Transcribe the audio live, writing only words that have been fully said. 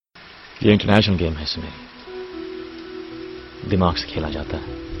ये international game है सुमेर, दिमाग से खेला जाता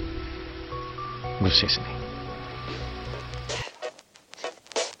है, गुस्से से नहीं।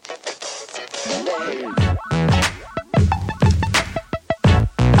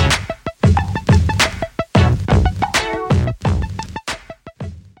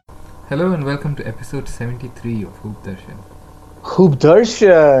 Hello and welcome to episode 73 of Hoop Darshan. Hoop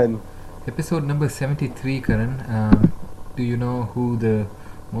Darshan! Episode number 73, Karan. Do you know who the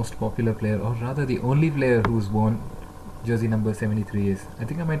most popular player, or rather the only player who's worn jersey number 73 is? I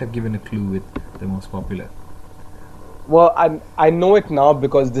think I might have given a clue with the most popular. Well, I know it now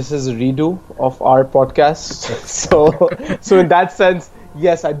because this is a redo of our podcast. so in that sense,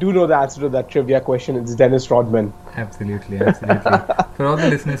 yes, I do know the answer to that trivia question. It's Dennis Rodman. Absolutely. For all the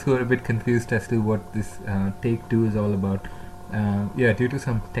listeners who are a bit confused as to what this Take 2 is all about, due to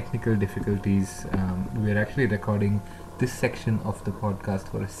some technical difficulties, we're actually recording this section of the podcast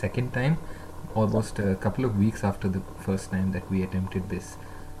for a second time, almost a couple of weeks after the first time that we attempted this.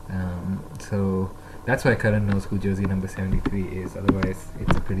 So that's why Karan knows who jersey number 73 is, otherwise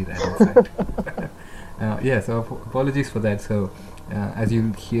it's a pretty random fact. So apologies for that. So as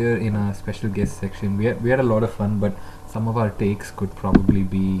you'll hear in our special guest section, we had a lot of fun, but some of our takes could probably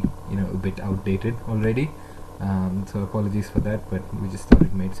be a bit outdated already. So apologies for that, but we just thought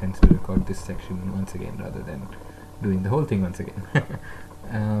it made sense to record this section once again rather than doing the whole thing once again.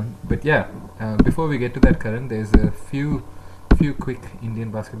 Before we get to that, Karan, there's a few quick Indian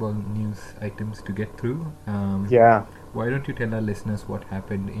basketball news items to get through. Why don't you tell our listeners what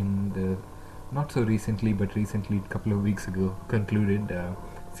happened in the not so recently, but recently, a couple of weeks ago, concluded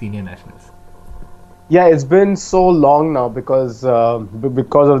senior nationals? Yeah, it's been so long now because of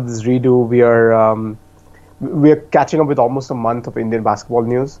this redo. We are catching up with almost a month of Indian basketball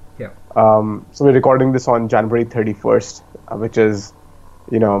news. Yeah. So we're recording this on January 31st, which is,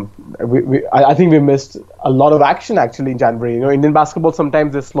 I think we missed a lot of action actually in January. Indian basketball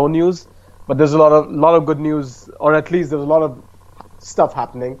sometimes there's slow news, but there's a lot of good news, or at least there's a lot of stuff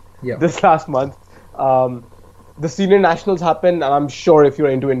happening this last month. The senior nationals happened, and I'm sure if you're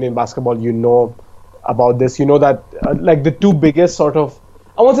into Indian basketball, you know about this. You know that like the two biggest I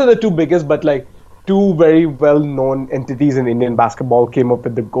won't say the two biggest, but like two very well-known entities in Indian basketball came up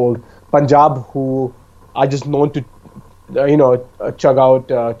with the gold. Punjab, who are just known to, churn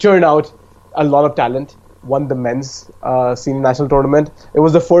out a lot of talent, won the men's senior national tournament. It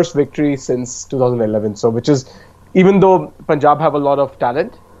was the first victory since 2011. So, which is, even though Punjab have a lot of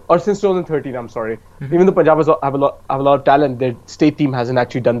talent, or since 2013, I'm sorry, even though Punjab have a lot of talent, their state team hasn't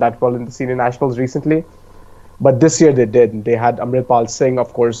actually done that well in the senior nationals recently. But this year they did. They had Amritpal Singh,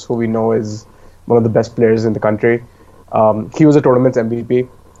 of course, who we know is one of the best players in the country. He was a tournament's MVP.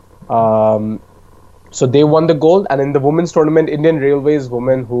 So they won the gold. And in the women's tournament, Indian Railways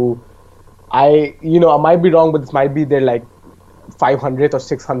women, who I might be wrong, but this might be their like 500th or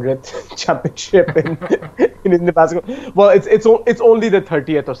 600th championship in Indian basketball. Well, it's only the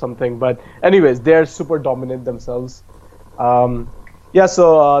 30th or something. But anyways, they're super dominant themselves. So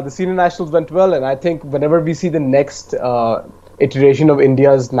the senior nationals went well. And I think whenever we see the next iteration of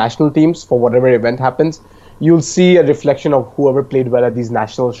India's national teams for whatever event happens, you'll see a reflection of whoever played well at these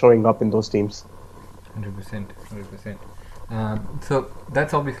nationals showing up in those teams. 100%. So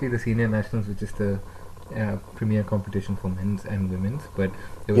that's obviously the senior nationals, which is the premier competition for men's and women's. But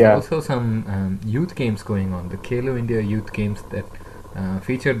there was also some youth games going on. The Khelo India Youth Games that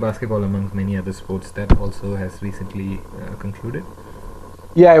featured basketball amongst many other sports, that also has recently concluded.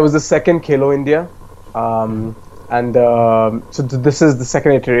 Yeah, it was the second Khelo India. So this is the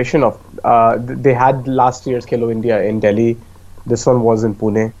second iteration of. They had last year's Khelo India in Delhi. This one was in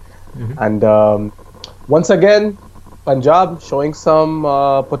Pune, and once again, Punjab showing some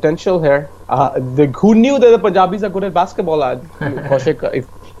potential here. Who knew that the Punjabis are good at basketball? Kaushik,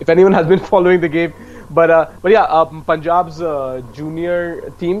 if anyone has been following the game, Punjab's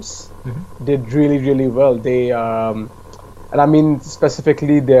junior teams did really, really well. They and I mean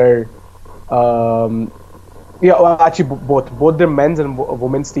specifically their. Actually both their men's and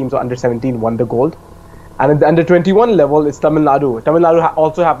women's teams under 17 won the gold, and at the under 21 level it's Tamil Nadu. Tamil Nadu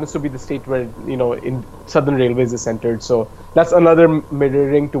also happens to be the state where in Southern Railways is centered. So that's another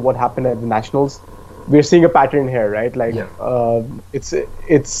mirroring to what happened at the nationals. We're seeing a pattern here, right? Like it's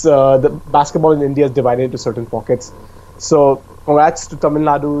the basketball in India is divided into certain pockets. So congrats to Tamil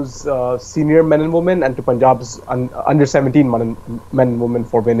Nadu's senior men and women, and to Punjab's under 17 men and women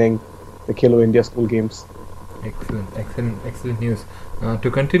for winning the Khelo India School Games. Excellent news.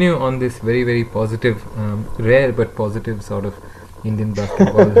 To continue on this very, very positive, rare but positive sort of Indian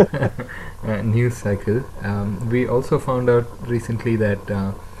basketball news cycle, we also found out recently that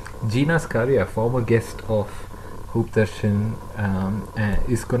Gina Skaria, former guest of Hoop Darshan,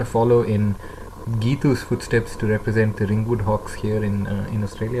 is going to follow in Geetu's footsteps to represent the Ringwood Hawks here in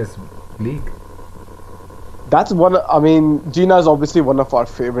Australia's league. That's one. I mean, Gina is obviously one of our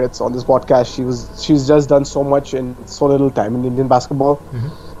favorites on this podcast. She's just done so much in so little time in Indian basketball.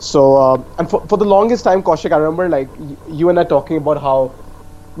 Mm-hmm. So and for the longest time, Kaushik, I remember like you and I talking about how,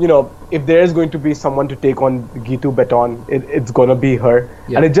 you know, if there is going to be someone to take on Geetu baton, it's gonna be her.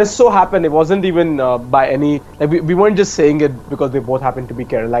 Yeah. And it just so happened it wasn't even by any like we weren't just saying it because they both happen to be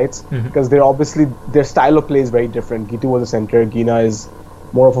Keralites, because they're obviously their style of play is very different. Geetu was a center, Gina is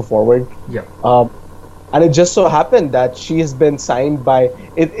more of a forward. Yeah. And it just so happened that she has been signed by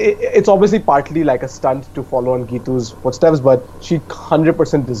it's obviously partly like a stunt to follow on Geetu's footsteps, but she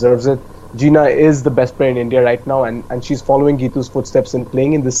 100% deserves it. Gina is the best player in India right now, and she's following Geetu's footsteps and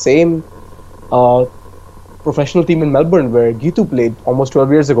playing in the same professional team in Melbourne where Geetu played almost 12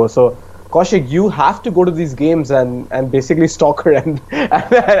 years ago. So Kaushik, you have to go to these games and basically stalk her and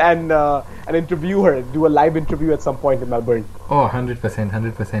interview her, do a live interview at some point in Melbourne. Oh,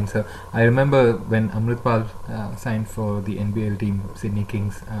 100%. So I remember when Amritpal signed for the NBL team, Sydney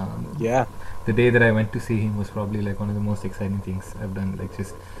Kings. Yeah. The day that I went to see him was probably like one of the most exciting things I've done. Like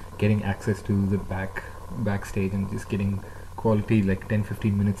just getting access to the backstage and just getting quality like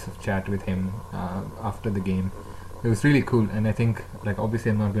 10-15 minutes of chat with him after the game. It was really cool, and I think like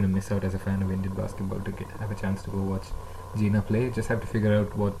obviously I'm not going to miss out as a fan of Indian basketball to have a chance to go watch Gina play. Just have to figure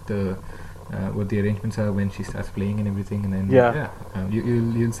out what the arrangements are when she starts playing and everything, and then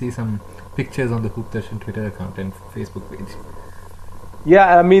you'll see some pictures on the Hoop Darshan Twitter account and Facebook page.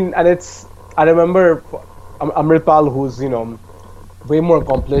 Yeah, I mean, and I remember Amritpal, who's, you know, way more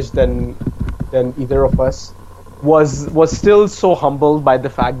accomplished than either of us, was still so humbled by the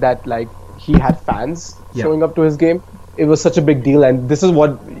fact that like he had fans showing up to his game. It was such a big deal, and this is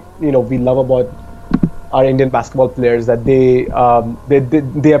what, you know, we love about our Indian basketball players, that they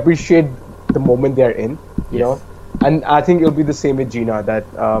appreciate the moment they're in, you know. And I think it'll be the same with Gina, that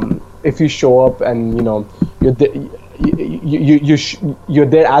if you show up and, you know, you're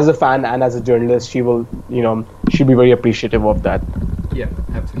there as a fan and as a journalist, she'll be very appreciative of that. Yeah,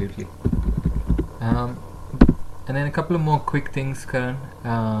 absolutely. And then a couple of more quick things, Karan.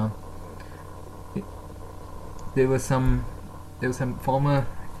 There was some former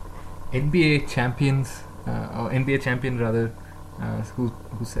NBA champions, or NBA champion rather, who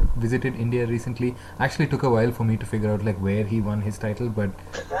visited India recently. Actually took a while for me to figure out like where he won his title, but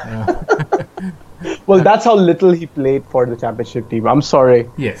well, that's how little he played for the championship team. I'm sorry.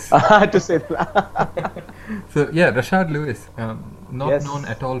 Yes. I had to say that. So yeah, Rashard Lewis, not known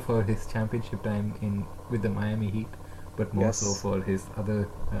at all for his championship time with the Miami Heat, but more so for his other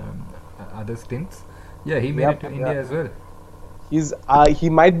stints. Yeah, he made it to India as well. He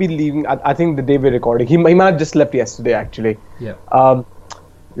might be leaving. I think the day we're recording, he might have just left yesterday actually. Yeah.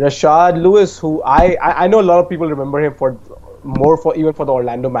 Rashard Lewis, who I know a lot of people remember him even for the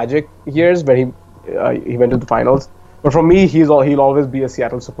Orlando Magic years where he went to the finals. But for me, he'll always be a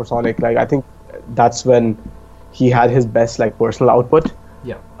Seattle Supersonic. Like I think that's when he had his best like personal output.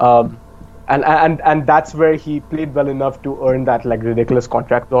 Yeah. And that's where he played well enough to earn that like ridiculous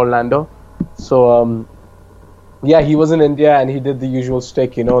contract with Orlando. So yeah, he was in India and he did the usual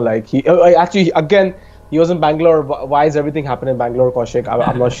stick, you know, like he was in Bangalore. Why is everything happening in Bangalore, Kaushik?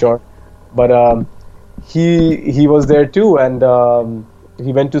 I'm not sure, but he was there too, and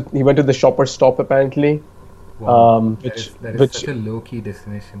he went to the Shoppers Stop apparently. Wow. That is such a low-key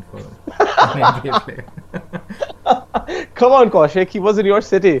destination for an NBA player. Come on, Kaushik, he was in your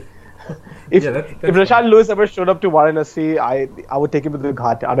city. If Rashard Lewis ever showed up to Varanasi, I would take him to the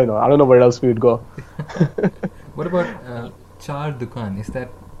Ghat. I don't know where else we would go. What about Char Dukan? Is that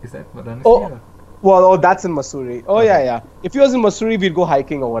Varanasi? Oh, well, that's in Mussoorie. Oh, okay. Yeah. If he was in Mussoorie, we'd go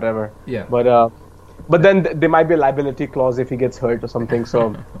hiking or whatever. Yeah. But then there might be a liability clause if he gets hurt or something.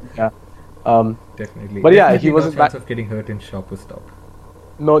 So yeah. Definitely. But yeah, he wasn't. No chance of getting hurt in Shoppers Stop.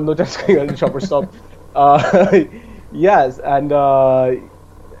 No chance of getting hurt in Shoppers Stop. Yes, and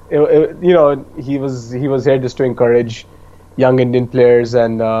you know, he was here just to encourage young Indian players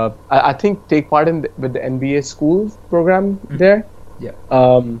and I think take part with the NBA school program there. Yeah.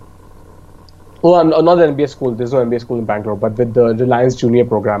 Well, not the NBA school. There's no NBA school in Bangalore, but with the Reliance Junior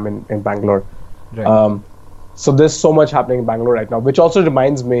program in Bangalore. Right. So there's so much happening in Bangalore right now, which also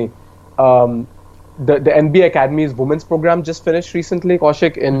reminds me, the NBA Academy's women's program just finished recently,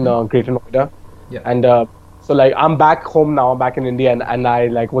 Kaushik, in Greater Noida. Yeah. And so like I'm back home now. I'm back in India, and I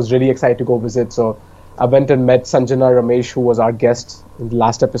like was really excited to go visit. So I went and met Sanjana Ramesh, who was our guest in the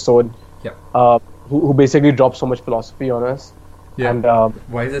last episode. Yeah. Who basically dropped so much philosophy on us. Yeah. And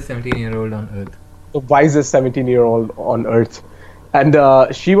Why is a 17-year-old on Earth? the wisest 17-year-old on earth. And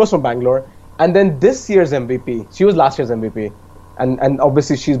she was from Bangalore. And then this year's MVP, she was last year's MVP. And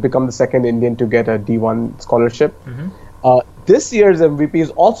obviously she's become the second Indian to get a D1 scholarship. This year's MVP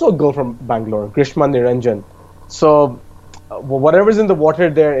is also a girl from Bangalore, Grishma Niranjan. So whatever's in the water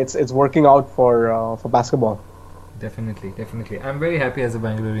there, it's working out for basketball. Definitely, definitely. I'm very happy as a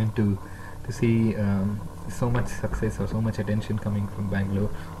Bangalorean to see so much success or so much attention coming from Bangalore.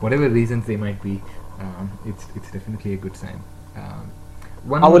 Whatever reasons they might be, it's definitely a good sign.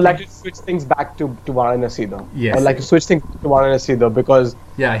 I would like to switch things back to Varanasi though. Yes. I would like to switch things to Varanasi though because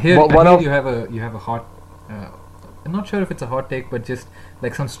I hear you have a hot. I'm not sure if it's a hot take, but just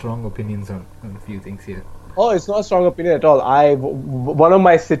like some strong opinions on a few things here. Oh, it's not a strong opinion at all. One of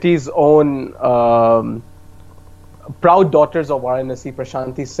my city's own proud daughters of Varanasi,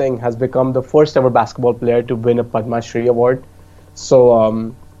 Prashanti Singh, has become the first ever basketball player to win a Padma Shri award. So,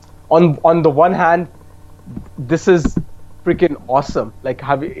 on the one hand, this is freaking awesome. Like,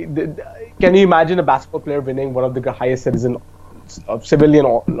 can you imagine a basketball player winning one of the highest civilian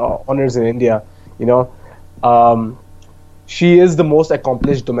honors in India? You know, she is the most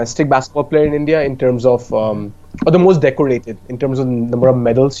accomplished domestic basketball player in India in terms of, or the most decorated in terms of the number of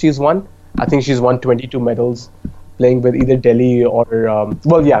medals she's won. I think she's won 22 medals playing with either Delhi or,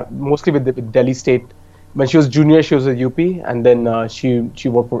 mostly with Delhi State. When she was junior, she was with UP, and then she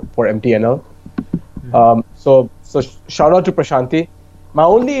worked for MTNL. So shout out to Prashanti. My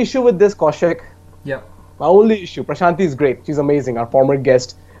only issue with this, Kaushik. Yeah. My only issue, Prashanti is great. She's amazing, our former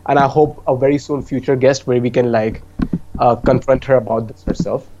guest, and I hope a very soon future guest where we can confront her about this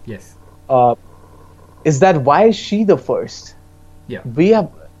herself. Yes. Is that why is she the first? Yeah. We have,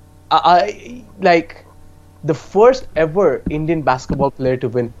 the first ever Indian basketball player to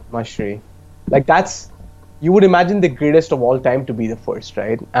win Padma Shri. You would imagine the greatest of all time to be the first,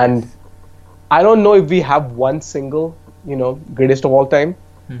 right? And I don't know if we have one single, greatest of all time,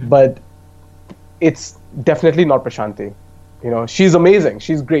 but it's definitely not Prashanti. She's amazing.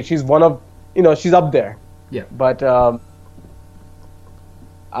 She's great. She's one of, she's up there. Yeah. But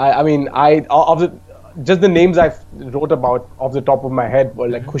just the names I wrote about off the top of my head were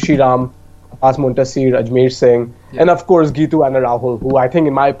like Khushi Ram, Abbas Muntasir, Ajmer Singh, and of course Geetu Anna Rahul, who I think,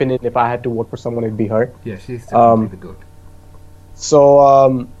 in my opinion, if I had to vote for someone, it'd be her. Yeah, she's definitely the GOAT.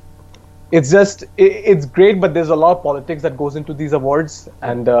 So it's just it's great, but there's a lot of politics that goes into these awards,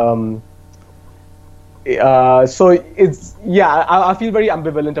 and so I feel very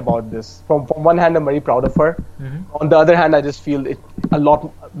ambivalent about this. From one hand, I'm very proud of her. On the other hand, I just feel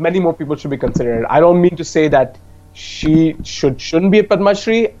many more people should be considered. I don't mean to say that she shouldn't be a Padma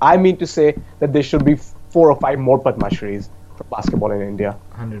Shri. I mean to say that there should be 4 or 5 more Padma Shris for basketball in India.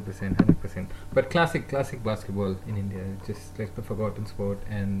 100%. But classic basketball in India, just like the forgotten sport,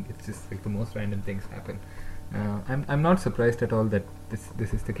 and it's just like the most random things happen. I'm not surprised at all that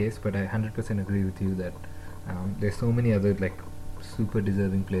this is the case, but I 100% agree with you that there's so many other like super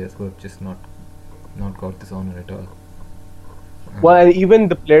deserving players who have just not got this honor at all. Well, and even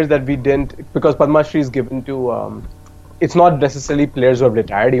the players that we didn't, because Padma Shri is given to, it's not necessarily players who have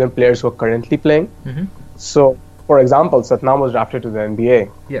retired, even players who are currently playing. So, for example, Satnam was drafted to the NBA.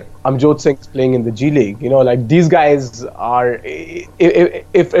 Yeah. Amjot Singh is playing in the G League. These guys are,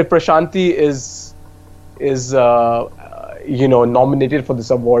 if Prashanti is nominated for this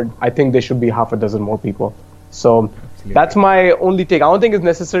award, I think there should be half a dozen more people. So Absolutely. That's my only take. I don't think it's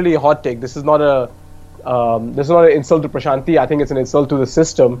necessarily a hot take. This is not an insult to Prashanti. I think it's an insult to the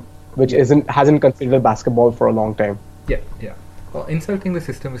system, which hasn't considered basketball for a long time. Yeah. Well, insulting the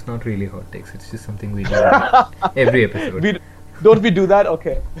system is not really hot takes. It's just something we do every episode. Don't we do that?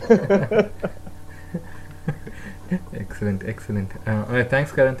 Okay. Excellent. All right,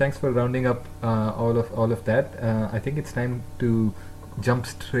 thanks, Karan. Thanks for rounding up all of that. I think it's time to jump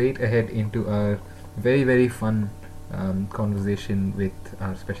straight ahead into our very, very fun conversation with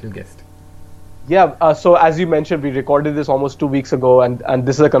our special guest. Yeah. So as you mentioned, we recorded this almost 2 weeks ago, and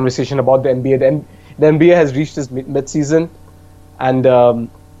this is a conversation about the NBA. The NBA has reached its mid-season, and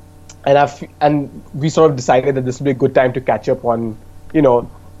we sort of decided that this would be a good time to catch up on,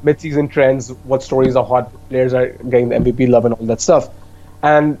 mid-season trends, what stories are hot, players are getting the MVP love and all that stuff.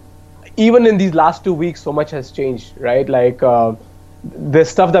 And even in these last 2 weeks, so much has changed, right? Like there's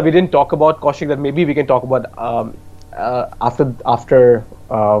stuff that we didn't talk about, Kaushik, that maybe we can talk about after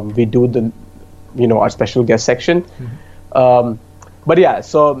we do our special guest section. But yeah,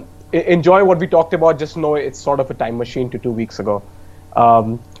 so enjoy what we talked about. Just know it's sort of a time machine to 2 weeks ago.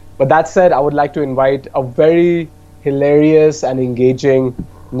 But that said, I would like to invite a very hilarious and engaging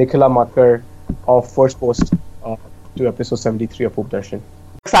Nikhila Matkar of First Post to episode 73 of Hoop Darshan.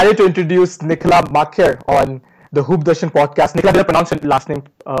 Excited to introduce Nicola Makhir on the Hoop Darshan podcast. Nicola, did I pronounce your last name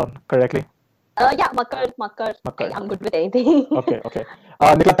correctly? Yeah, Makkar. I'm good with anything. Okay.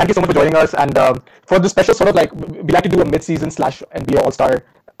 Nicola, thank you so much for joining us. And for this special sort of like, we like to do a mid-season / NBA All-Star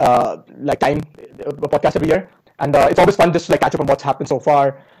time podcast every year. And it's always fun just to like catch up on what's happened so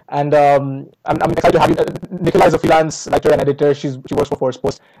far. And I'm excited to have you. Nicola is a freelance writer and editor. She works for Force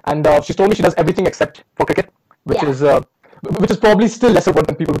Post. And she's told me she does everything except for cricket, which is probably still lesser work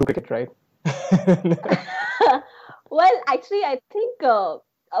than people who do cricket, right? Well, actually, I think...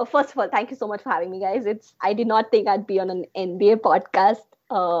 first of all, thank you so much for having me, guys. I did not think I'd be on an NBA podcast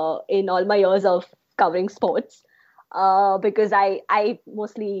in all my years of covering sports because I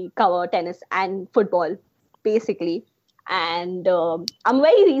mostly cover tennis and football, basically. And I'm a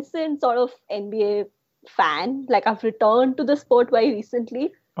very recent sort of NBA fan. Like, I've returned to the sport very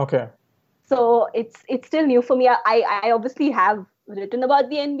recently. Okay. So it's still new for me. I obviously have written about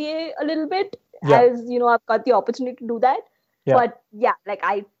the NBA a little bit, as you know, I've got the opportunity to do that. Yeah. But yeah, like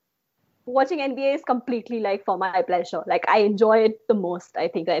watching NBA is completely like for my pleasure. Like I enjoy it the most, I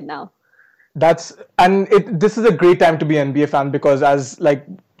think, right now. This is a great time to be an NBA fan because as like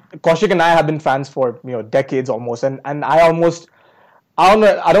Kaushik and I have been fans for decades almost, and I don't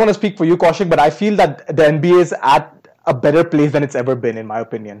want to speak for you, Kaushik, but I feel that the NBA is at a better place than it's ever been, in my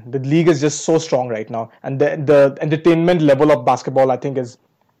opinion. The league is just so strong right now, and the entertainment level of basketball, I think, is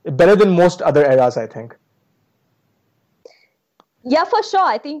better than most other eras, I think. Yeah, for sure.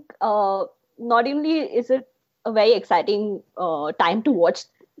 I think not only is it a very exciting time to watch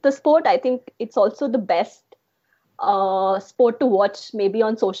the sport, I think it's also the best sport to watch maybe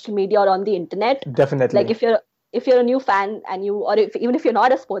on social media or on the internet. Definitely. Like if you're a new fan and even if you're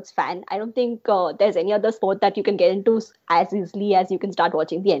not a sports fan, I don't think there's any other sport that you can get into as easily as you can start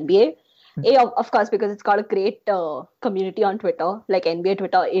watching the NBA. Of course, because it's got a great community on Twitter. Like NBA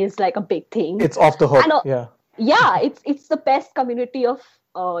Twitter is like a big thing. It's off the hook. Yeah, it's the best community of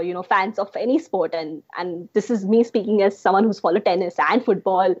fans of any sport, and this is me speaking as someone who's followed tennis and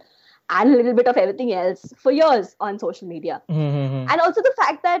football and a little bit of everything else for years on social media. Mm-hmm. And also the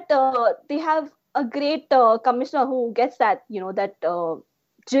fact that they have a great commissioner who gets that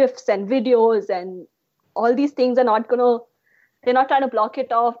GIFs and videos and all these things they're not trying to block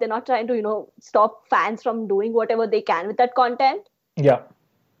it off. They're not trying to stop fans from doing whatever they can with that content. Yeah.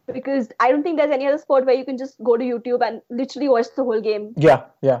 Because I don't think there's any other sport where you can just go to YouTube and literally watch the whole game. Yeah.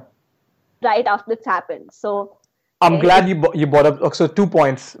 Right after it's happened. So I'm glad you brought up. So 2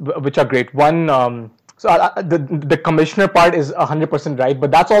 points which are great. One, the commissioner part is 100% right, but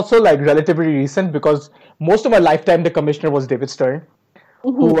that's also like relatively recent because most of my lifetime the commissioner was David Stern,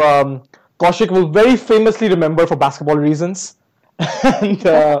 who Kaushik will very famously remember for basketball reasons, and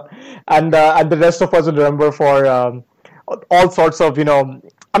the rest of us will remember for all sorts of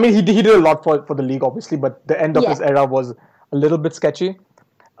I mean, he did a lot for the league, obviously, but the end of his era was a little bit sketchy.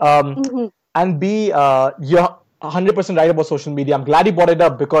 And B, you're 100% right about social media. I'm glad you brought it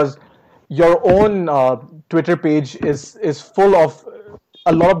up because your own Twitter page is full of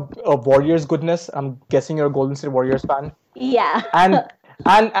a lot of Warriors goodness. I'm guessing you're a Golden State Warriors fan. Yeah.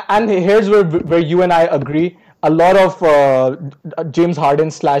 And here's where you and I agree. A lot of James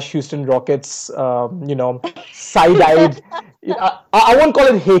Harden / Houston Rockets, side-eyed. I won't call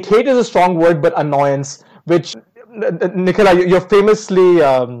it hate. Hate is a strong word, but annoyance. Which, Nicola, you're famously.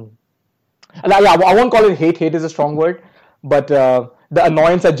 I won't call it hate. Hate is a strong word, but the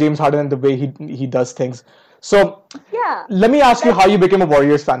annoyance at James Harden and the way he does things. So, let me ask you how you became a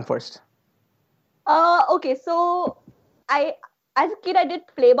Warriors fan first. Okay, so as a kid, I did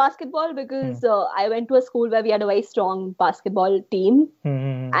play basketball because I went to a school where we had a very strong basketball team,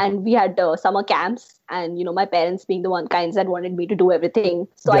 and we had summer camps. And my parents being the one kinds that wanted me to do everything,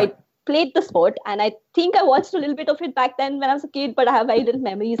 so I played the sport. And I think I watched a little bit of it back then when I was a kid, but I have very little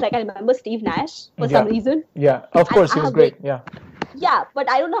memories. Like I remember Steve Nash for some reason. Yeah, of course, he was great. Yeah, but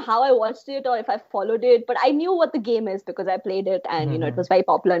I don't know how I watched it or if I followed it, but I knew what the game is because I played it, and it was very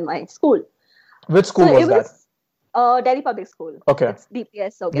popular in my school. Which school was that? Delhi Public School. Okay. It's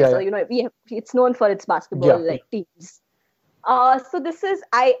DPS. Okay. So, it's known for its basketball teams. So this is,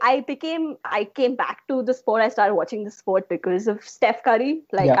 I came back to the sport. I started watching the sport because of Steph Curry.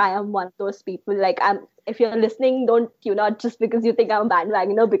 I am one of those people. If you're listening, don't tune out just because you think I'm a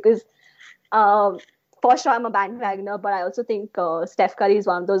bandwagoner, because for sure I'm a bandwagoner, but I also think Steph Curry is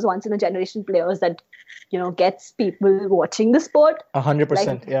one of those once in a generation players that, gets people watching the sport.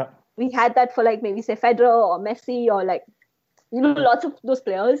 100%. Yeah. We had that for maybe say Federer or Messi or lots of those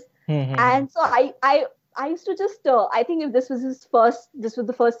players. And so I used to just I think if this was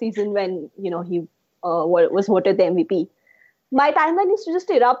the first season when he was voted the MVP. My timeline used to just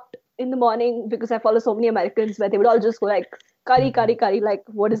erupt in the morning because I follow so many Americans where they would all just go like, curry, curry, curry, like,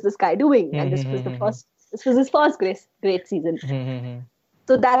 what is this guy doing? And this was his first great season.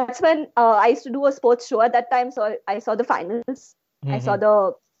 So that's when I used to do a sports show at that time. So I saw the finals. I saw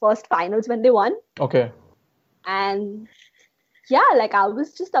the first finals when they won. Okay. And yeah, like I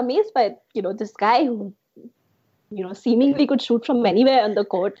was just amazed by, this guy who, seemingly could shoot from anywhere on the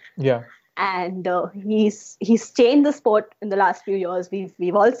court. Yeah. And he's changed the sport in the last few years.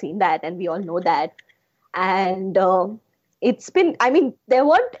 We've all seen that, and we all know that. And it's been, I mean, there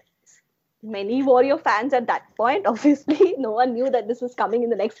weren't many Warrior fans at that point. Obviously, no one knew that this was coming in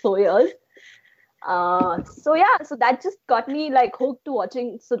the next 4 years. So that just got me like hooked to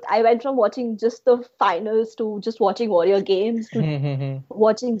watching. So I went from watching just the finals to just watching Warrior games to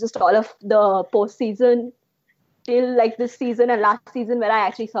watching just all of the postseason till like this season and last season where I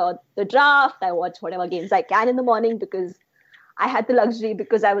actually saw the draft. I watched whatever games I can in the morning because I had the luxury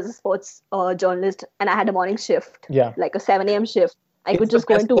because I was a sports journalist and I had a morning shift, like a 7 a.m. shift. I could just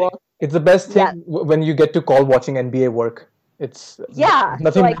go into work. It's the best thing when you get to call watching NBA work. It's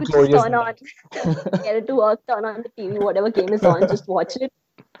nothing so I could just turn on, that. get it to work, turn on the TV, whatever game is on, just watch it.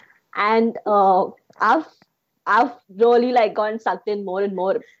 And I've really like gotten sucked in more and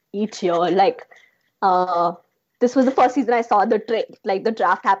more each year. Like this was the first season I saw the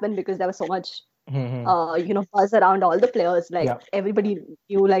draft happen because there was so much buzz around all the players. Like everybody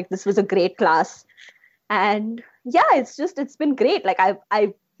knew like this was a great class. And it's been great. Like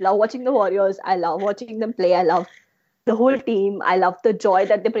I love watching the Warriors. I love watching them play. I love the whole team. I love the joy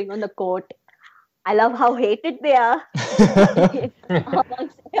that they bring on the court. I love how hated they are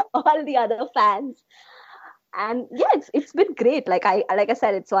amongst all the other fans. And it's been great. Like I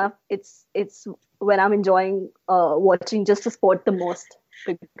said, it's when I'm enjoying watching just the sport the most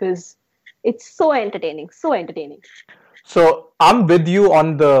because it's so entertaining. So I'm with you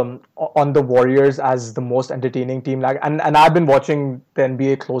on the Warriors as the most entertaining team. Like, and I've been watching the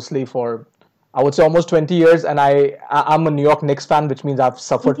NBA closely for, I would say, almost 20 years. And I'm a New York Knicks fan, which means I've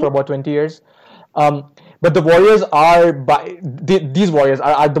suffered for about 20 years. But the Warriors these Warriors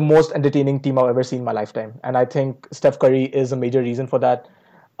are the most entertaining team I've ever seen in my lifetime. And I think Steph Curry is a major reason for that.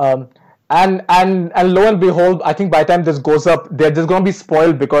 And lo and behold, I think by the time this goes up, they're just going to be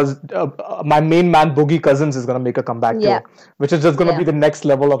spoiled because my main man, Boogie Cousins, is going to make a comeback too, which is just going to be the next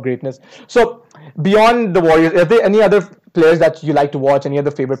level of greatness. So beyond the Warriors, are there any other players that you like to watch? Any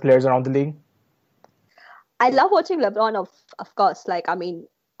other favorite players around the league? I love watching LeBron, of course. Like, I mean,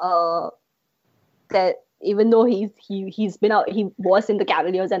 that even though he's been out, he was in the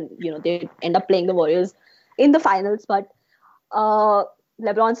Cavaliers and, they end up playing the Warriors in the finals, but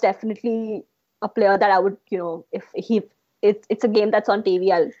LeBron's definitely a player that I would, if it's a game that's on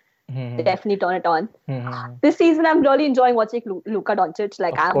TV, I'll definitely turn it on. This season, I'm really enjoying watching Luka Doncic.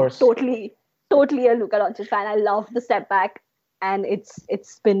 Like, I'm totally a Luka Doncic fan. I love the step back, and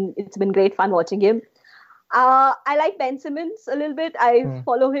it's been great fun watching him. I like Ben Simmons a little bit. I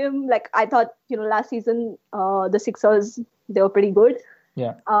follow him. Like, I thought, last season, the Sixers, they were pretty good.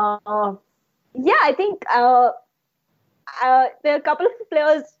 Yeah. I think there are a couple of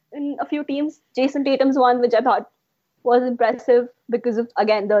players in a few teams. Jason Tatum's one, which I thought was impressive because of,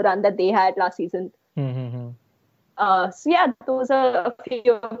 again, the run that they had last season. Those are a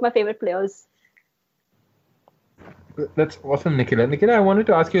few of my favorite players. That's awesome, Nikhila. Nikhila, I wanted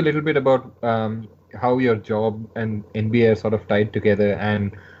to ask you a little bit about how your job and NBA are sort of tied together,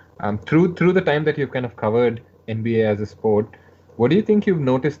 and through the time that you've kind of covered NBA as a sport, what do you think you've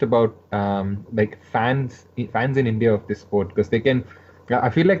noticed about like fans in India of this sport? Because I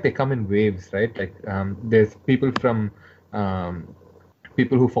feel like they come in waves, right? Like there's people from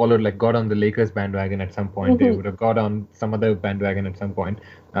people who followed, like, got on the Lakers bandwagon at some point. They would have got on some other bandwagon at some point.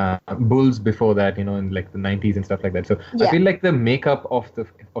 Bulls before that, in like the 90s and stuff like that. So I feel like the makeup of the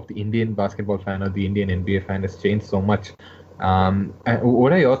Indian basketball fan or the Indian NBA fan has changed so much.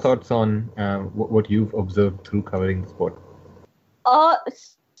 What are your thoughts on what you've observed through covering the sport? I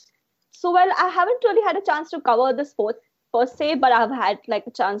haven't really had a chance to cover the sport per se, but I've had like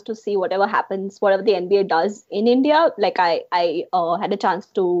a chance to see whatever the NBA does in India. Like I had a chance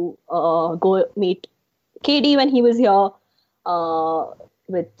to go meet KD when he was here,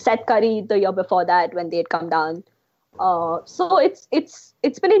 with Seth Curry the year before that when they had come down. So it's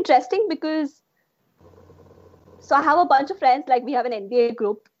been interesting because I have a bunch of friends. Like, we have an NBA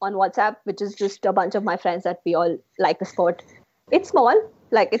group on WhatsApp, which is just a bunch of my friends that we all like the sport. It's small,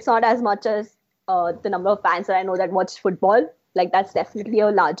 like it's not as much as the number of fans that I know that watch football. Like, that's definitely a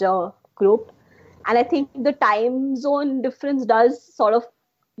larger group. And I think the time zone difference does sort of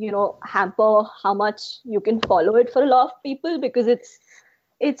hamper how much you can follow it for a lot of people, because it's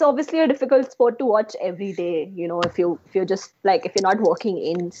obviously a difficult sport to watch every day. If you're just like, if you're not working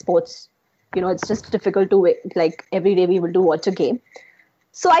in sports, it's just difficult to like every day be able to watch a game.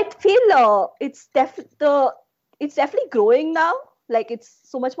 So I feel it's definitely growing now. Like, it's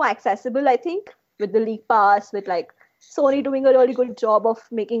so much more accessible, I think, with the League Pass, with like Sony doing a really good job of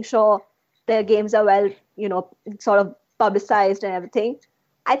making sure their games are well, sort of publicized and everything.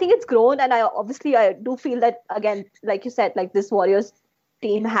 I think it's grown, and I do feel that, again, like you said, like, this Warriors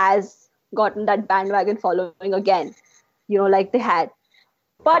team has gotten that bandwagon following again, like they had.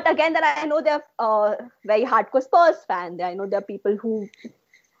 But again, then I know they're very hardcore Spurs fan. I know there are people who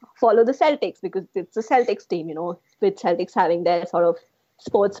follow the Celtics because it's a Celtics team, with Celtics having their sort of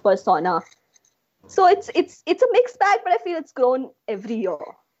sports persona. So it's a mixed bag, but I feel it's grown every year,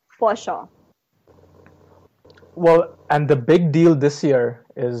 for sure. Well, and the big deal this year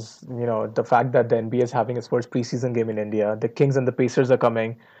is, the fact that the NBA is having its first preseason game in India. The Kings and the Pacers are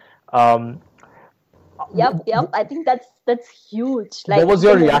coming. Yep. I think that's huge. Like, what was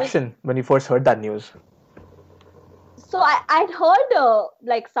your reaction when you first heard that news? So I'd heard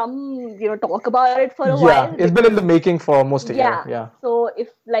like some talk about it for a while. Yeah, it's been in the making for almost a year. Yeah. So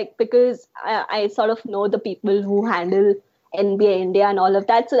because I sort of know the people who handle NBA India and all of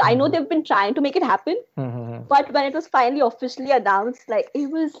that, so I know they've been trying to make it happen. Mm-hmm. But when it was finally officially announced, like, it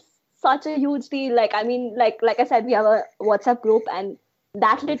was such a huge deal. Like, I mean, like I said, we have a WhatsApp group, and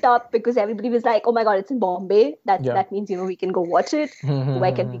that lit up because everybody was like, "Oh my God, it's in Bombay. That means we can go watch it.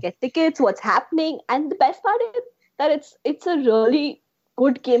 Where can we get tickets? What's happening?" And the best part is that it's a really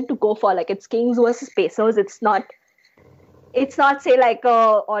good game to go for. Like, it's Kings versus Pacers. It's not say like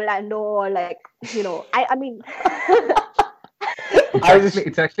Orlando or like I mean.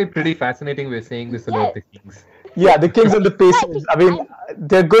 It's actually pretty fascinating we're saying this about the Kings. Yeah, the Kings and the Pacers. I mean,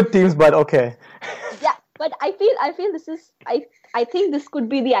 they're good teams, but okay. Yeah, but I feel this is I think this could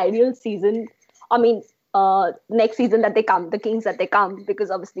be the ideal season. I mean, next season that they come, the Kings that they come, because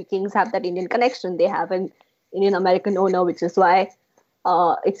obviously Kings have that Indian connection. They have an Indian American owner, which is why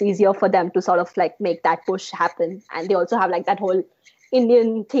it's easier for them to sort of like make that push happen. And they also have like that whole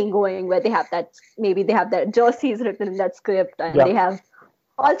Indian thing going where they have their jerseys written in that script, and they have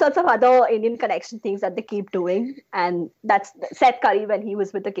all sorts of other Indian connection things that they keep doing. And that's Seth Curry. When he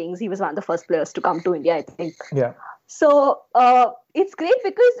was with the Kings, he was one of the first players to come to India, I think. Yeah. So it's great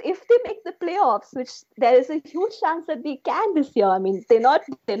because if they make the playoffs, which there is a huge chance that they can this year. I mean, they're not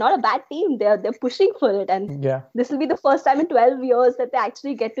a bad team. They're pushing for it, and this will be the first time in 12 years that they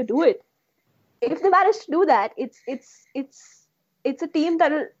actually get to do it. If they manage to do that, it's a team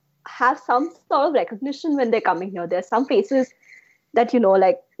that will have some sort of recognition when they're coming here. There's some faces that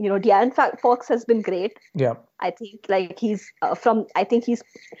De'Aaron Fox has been great. Yeah, I think like he's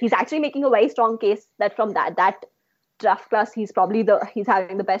actually making a very strong case that from that draft class he's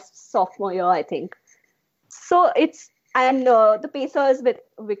having the best sophomore year, I think. So the Pacers with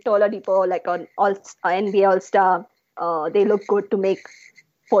Victor Oladipo, like on NBA All-Star, they look good to make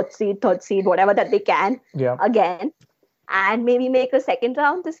 4th seed, 3rd seed, whatever that they can again, and maybe make a second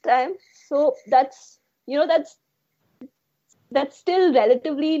round this time. So that's still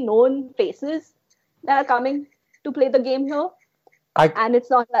relatively known faces that are coming to play the game here. And it's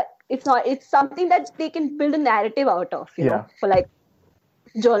something that they can build a narrative out of, for like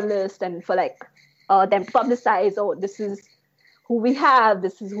journalists and for like them to publicize, oh, this is who we have,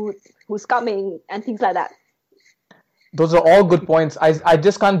 this is who's coming, and things like that. Those are all good points. I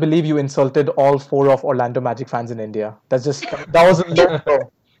just can't believe you insulted all 4 of Orlando Magic fans in India. That was a low.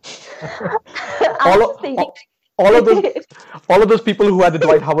 all of those people who had the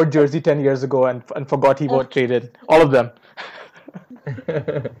Dwight Howard jersey 10 years ago and forgot he was traded. All of them.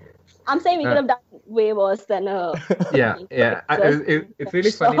 I'm saying we could have done way worse than it's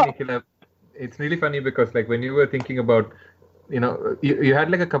really funny, Nikhila. It's really funny because like when you were thinking about, you had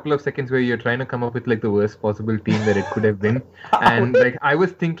like a couple of seconds where you're trying to come up with like the worst possible team that it could have been, and like I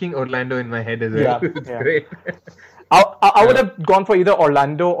was thinking Orlando in my head as well. It's great. I would have gone for either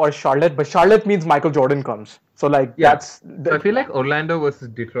Orlando or Charlotte, but Charlotte means Michael Jordan comes. So like so I feel like Orlando versus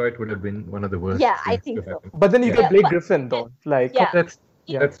Detroit would have been one of the worst. Yeah, I think so. But then you get Blake Griffin though. Like that's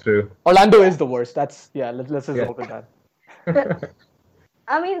true. Orlando is the worst. Let's just resolve with that.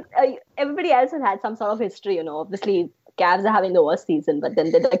 I mean, everybody else has had some sort of history, Obviously, Cavs are having the worst season, but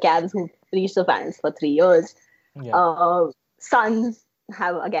then the Cavs who reached the finals for 3 years. Suns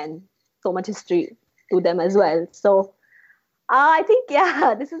have again so much history to them as well. So I think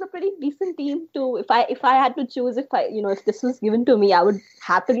this is a pretty decent team to. If I had to choose, if this was given to me, I would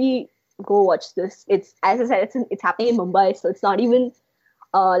happily go watch this. It's, as I said, it's happening in Mumbai, so it's not even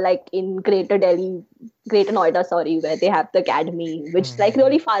like in Greater Noida, sorry, where they have the academy, which is like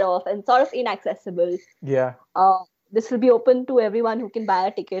really far off and sort of inaccessible. Yeah. This will be open to everyone who can buy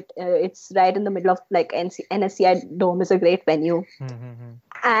a ticket. It's right in the middle of like NSCI Dome is a great venue,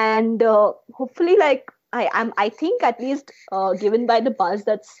 and hopefully, like I think at least given by the buzz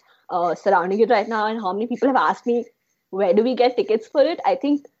that's surrounding it right now and how many people have asked me where do we get tickets for it, I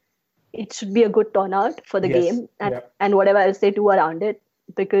think it should be a good turnout for the game and whatever else they do around it,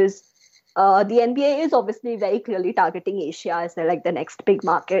 because the NBA is obviously very clearly targeting Asia as like the next big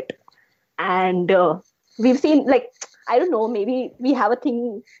market, and we've seen, like, I don't know, maybe we have a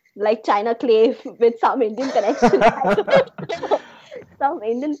thing like China Clay with some Indian connection. Some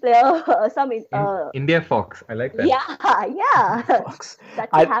Indian player, India Fox. I like that. Yeah. Fox.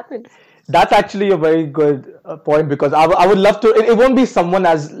 That's what happens. That's actually a very good point, because I would love to. It won't be someone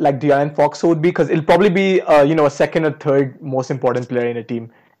as like De'Aaron Fox who would be, because it'll probably be a second or third most important player in a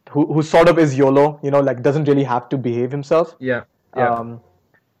team who sort of is YOLO, like doesn't really have to behave himself. Yeah.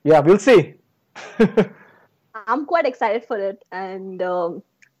 We'll see. I'm quite excited for it, and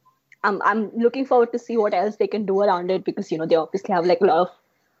I'm looking forward to see what else they can do around it, because they obviously have like a lot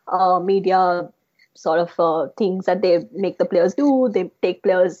of media sort of things that they make the players do. They take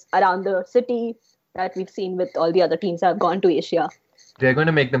players around the city that we've seen with all the other teams that have gone to Asia. They're going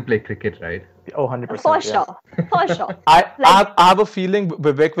to make them play cricket, right? Oh, 100%. For sure. I have a feeling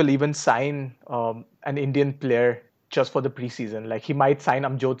Vivek will even sign an Indian player just for the preseason. Like he might sign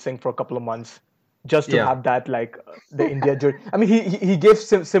Amjot Singh for a couple of months just to have that, like the India jersey. I mean, he gave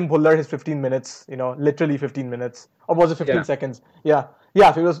Sim Bhullar his 15 minutes, literally 15 minutes, or was it 15 seconds? Yeah.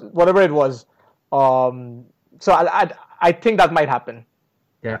 It was whatever it was. So I think that might happen.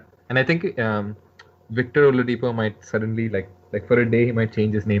 Yeah, and I think Victor Oladipo might suddenly like for a day he might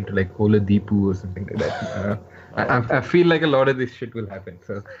change his name to like Oladipo or something like that. I feel like a lot of this shit will happen.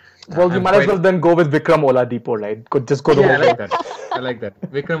 So well, you might as well then go with Vikram Oladipo, right? Just go the whole way. I like that.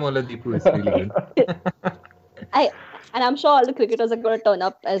 Vikram Oladipo is really good. And I'm sure all the cricketers are going to turn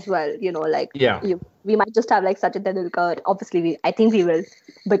up as well. We might just have like Sachin Tendulkar. Obviously, I think we will,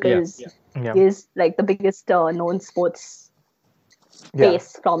 because he is like the biggest known sports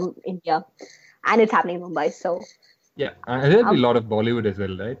base from India, and it's happening in Mumbai. So there'll be a lot of Bollywood as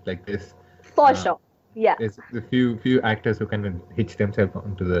well, right? Like this. For sure. Yeah. There's a few actors who kind of hitch themselves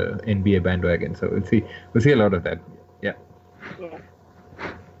onto the NBA bandwagon. So we'll see a lot of that. Yeah.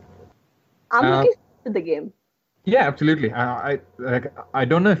 I'm looking forward to the game. Yeah, absolutely. I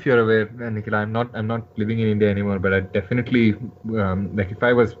don't know if you're aware, Nikhil. I'm not living in India anymore, but I definitely if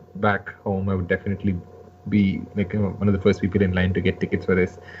I was back home, I would definitely be like one of the first people in line to get tickets for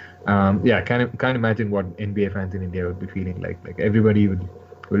this. Can't imagine what NBA fans in India would be feeling like. Like everybody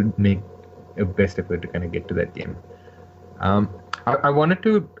will make a best effort to kind of get to that game. I wanted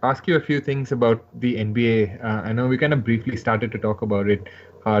to ask you a few things about the NBA. I know we kind of briefly started to talk about it,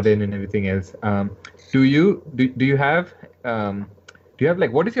 Harden and everything else. Do you have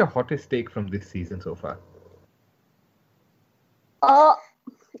like, what is your hottest take from this season so far? I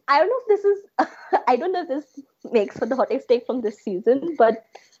don't know if this is I don't know if this makes for the hottest take from this season, but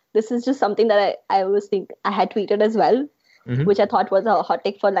this is just something that I always think I had tweeted as well, which I thought was a hot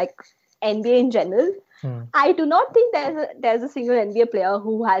take for like NBA in general. I do not think there's a single NBA player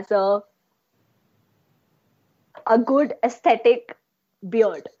who has a good aesthetic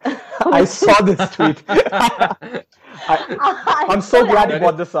beard. I saw this tweet. I'm so glad you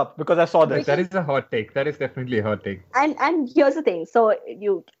brought this up, because I saw this. That is a hot take. That is definitely a hot take. And here's the thing. So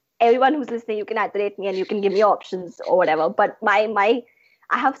everyone who's listening, you can iterate me and you can give me options or whatever. But I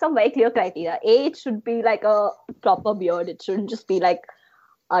have some very clear criteria. It should be like a proper beard. It shouldn't just be like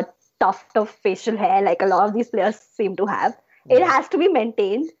a tuft of facial hair like a lot of these players seem to have. It has to be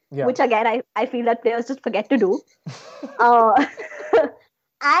maintained, which again I feel that players just forget to do.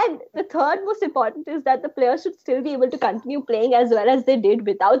 And the third most important is that the players should still be able to continue playing as well as they did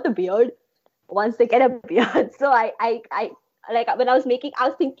without the beard once they get a beard. So I like when I was thinking,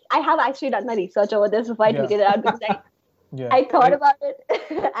 I have actually done my research over this before I tweeted it out, because I thought about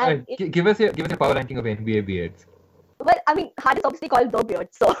it. And give us your power ranking of NBA beards. Well, I mean, Hard is obviously called the beard,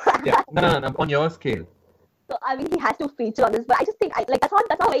 so no, on your scale. So I mean, he has to feature on this, but I just think that's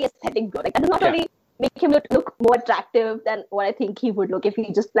not very aesthetic beard. Like that does not really make him look more attractive than what I think he would look if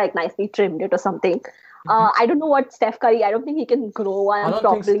he just like nicely trimmed it or something. I don't know what Steph Curry. I don't think he can grow one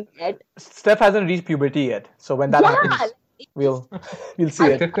properly yet. Steph hasn't reached puberty yet, so when that happens, we'll see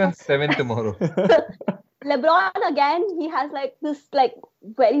it. Steph turns 7 tomorrow. LeBron again, he has like this like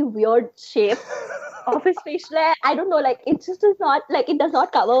very weird shape of his facial hair. I don't know, like it just does not like it does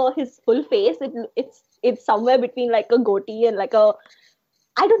not cover his full face. It's somewhere between like a goatee and like a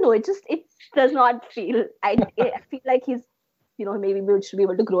I don't know. It does not feel. I feel like he's, maybe we should be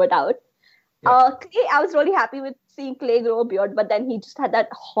able to grow it out. Clay, I was really happy with seeing Clay grow a beard, but then he just had that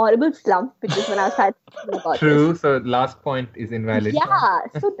horrible slump, which is when I was thinking about True. this. So last point is invalid. Yeah.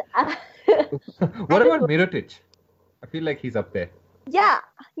 So What about Mirotic? I feel like he's up there. yeah,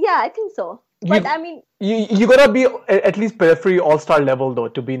 I think so. But I mean, you gotta be at least periphery all-star level though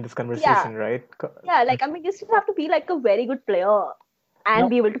to be in this conversation, right? yeah, like I mean, you still have to be like a very good player and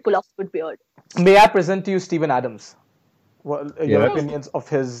be able to pull off a good beard. May I present to you Steven Adams? Well, your Yes. opinions of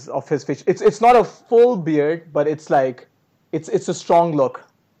his face. It's not a full beard, but it's like it's a strong look.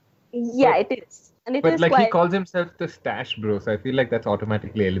 Yeah, it is, and it But is like he quite. calls himself the stash bro, so I feel like that's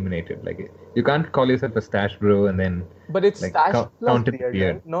automatically eliminated. Like you can't call yourself a stash bro and then But it's like stash plus counted beard.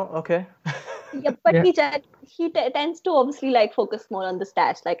 beard. Right? No, okay. Yeah, but Yeah. he tends to obviously like focus more on the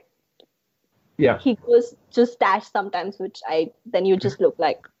stats. Like Yeah, he goes just stash sometimes, which then you just look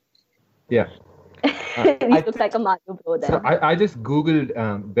like yeah. you look like a Mario bro then. So I just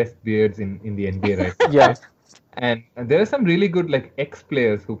googled best beards in the NBA right now. Yeah. And there are some really good like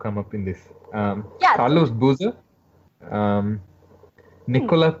ex-players who come up in this. Yeah. Carlos Boozer,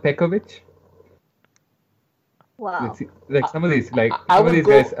 Nikola Pekovic. Wow. Like some of these, like I some of would these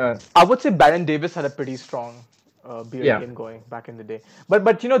go- guys. I would say Baron Davis had a pretty strong beard Yeah. game going back in the day. But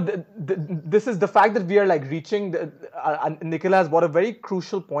this is the fact that we are like reaching. Nicola has brought a very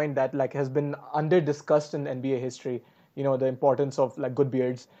crucial point that like has been under discussed in NBA history. The importance of like good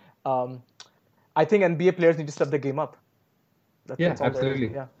beards. I think NBA players need to step the game up. Yeah, all there is.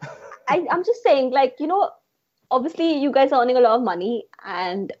 absolutely. Yeah. I'm just saying, like, obviously you guys are earning a lot of money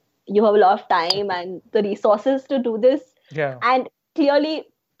and you have a lot of time and the resources to do this. Yeah. And clearly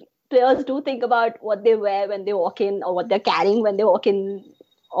players do think about what they wear when they walk in or what they're carrying when they walk in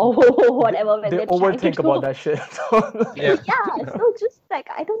or whatever when They they're trying to overthink do. about that shit. Yeah. Yeah, so just like,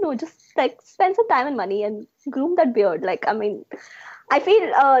 I don't know, just like spend some time and money and groom that beard. Like, I mean, I feel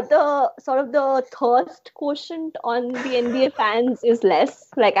the sort of the thirst quotient on the NBA fans is less.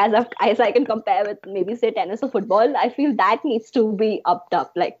 Like as I can compare with maybe say tennis or football, I feel that needs to be upped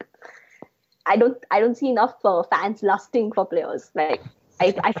up. Like I don't see enough fans lusting for players. Like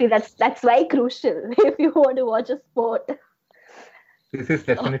I feel that's very crucial if you want to watch a sport. This is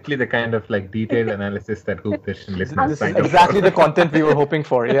definitely the kind of like detailed analysis that Hoop Christian listeners This is signed up exactly for. the content we were hoping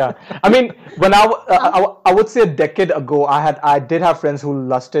for. Yeah, I mean, when I would say a decade ago, I did have friends who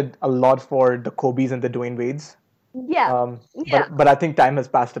lusted a lot for the Kobe's and the Dwayne Wades. Yeah. Yeah. But I think time has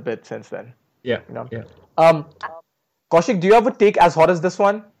passed a bit since then. Yeah, know. yeah. Kaushik, do you have a take as hot as this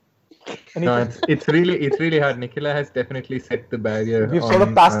one? No, Anything? it's really hard. Nicola has definitely set the barrier. We've sort of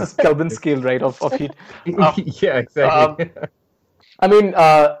on, passed the Kelvin scale, right, of heat. yeah, exactly. I mean,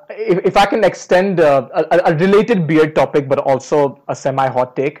 if I can extend a related beard topic, but also a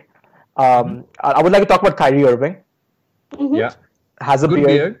semi-hot take, I would like to talk about Kyrie Irving. Yeah, Has a good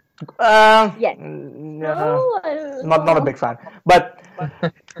beard. Yes. Not a big fan, but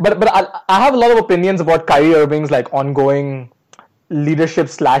I have a lot of opinions about Kyrie Irving's like ongoing leadership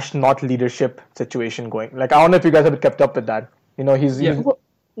 / not leadership situation going. Like I don't know if you guys have kept up with that. He's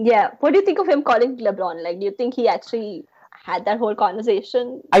Yeah. What do you think of him calling LeBron? Like, do you think he actually had that whole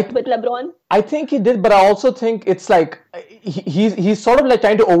conversation with LeBron? I think he did, but I also think it's like he's sort of like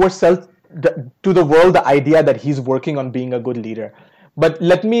trying to oversell to the world the idea that he's working on being a good leader. But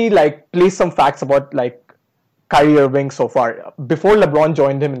let me like place some facts about like Kyrie Irving so far. Before LeBron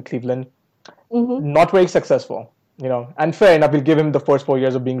joined him in Cleveland, not very successful. And fair enough, we'll give him the first 4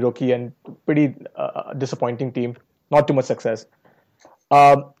 years of being rookie and pretty disappointing team. Not too much success.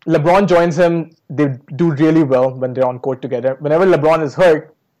 LeBron joins him. They do really well when they're on court together. Whenever LeBron is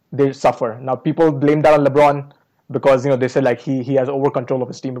hurt, they suffer. Now people blame that on LeBron because they say like he has over control of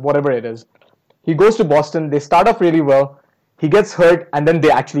his team, whatever it is. He goes to Boston. They start off really well. He gets hurt, and then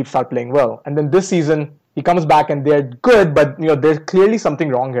they actually start playing well. And then this season he comes back and they're good, but there's clearly something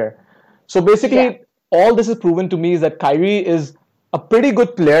wrong here. So basically, all this is proven to me is that Kyrie is a pretty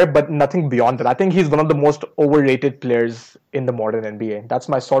good player, but nothing beyond that. I think he's one of the most overrated players in the modern NBA. That's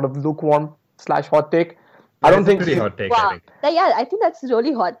my sort of lukewarm / hot take. I don't think pretty hot take. Wow. I think. Yeah, I think that's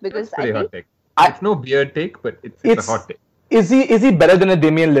really hot because It's pretty I hot think take. It's no beard take, but it's a hot take. Is he better than a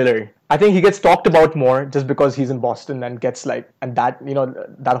Damian Lillard? I think he gets talked about more just because he's in Boston and gets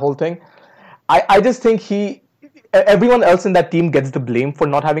that whole thing. I just think everyone else in that team gets the blame for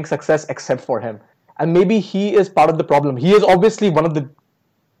not having success except for him. And maybe he is part of the problem. He is obviously one of the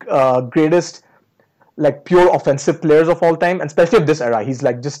greatest like pure offensive players of all time, and especially of this era. He's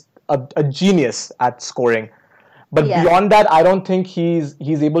like just a genius at scoring. But beyond that, I don't think he's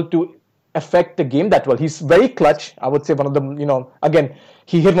able to affect the game that well. He's very clutch. I would say one of the, again,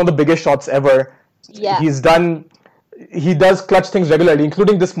 he hit one of the biggest shots ever. Yeah. He does clutch things regularly,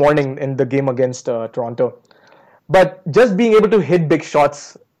 including this morning in the game against Toronto. But just being able to hit big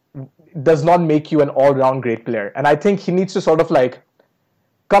shots does not make you an all-round great player. And I think he needs to sort of like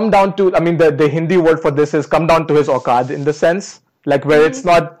come down to, I mean, the Hindi word for this is come down to his auqad in the sense, like where it's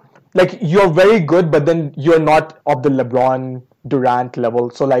not, like you're very good, but then you're not of the LeBron, Durant level.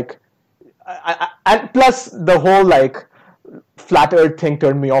 So like, and plus the whole like flat earth thing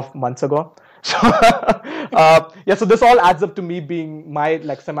turned me off months ago. So so this all adds up to me being my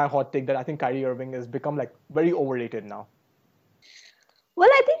like semi-hot take that I think Kyrie Irving has become like very overrated now. Well,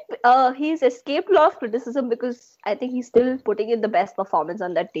 I think he's escaped a lot of criticism because I think he's still putting in the best performance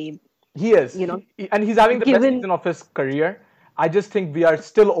on that team. He is, and he's having the best season of his career. I just think we are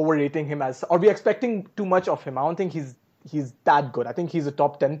still overrating him or we're expecting too much of him. I don't think he's that good. I think he's a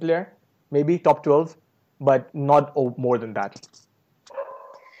top 10 player, maybe top 12, but not more than that.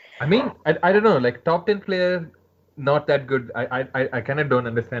 I mean, I don't know, like top 10 player, not that good. I kind of don't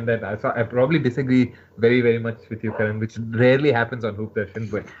understand that. I probably disagree very, very much with you, Karan, which rarely happens on Hoop Darshan,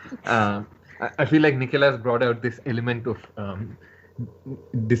 but I feel like Nicholas brought out this element of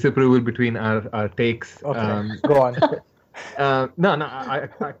disapproval between our takes. Okay, go on. No,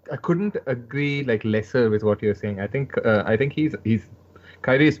 I couldn't agree like lesser with what you're saying. I think he's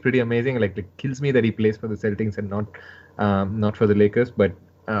Kyrie is pretty amazing. Like it kills me that he plays for the Celtics and not for the Lakers. But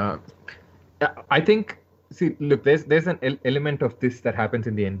I think, see, look, there's an element of this that happens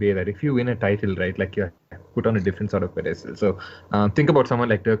in the NBA that if you win a title, right, like you're put on a different sort of pedestal. So think about someone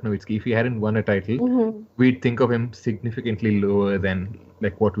like Dirk Nowitzki. If he hadn't won a title, we'd think of him significantly lower than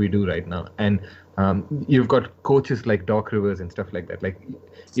like what we do right now. And you've got coaches like Doc Rivers and stuff like that. Like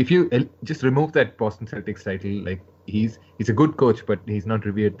if you just remove that Boston Celtics title, like he's a good coach, but he's not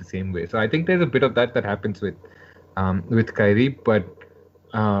revered the same way. So I think there's a bit of that happens with Kyrie, but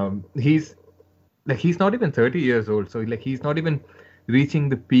he's not even 30 years old, so like he's not even reaching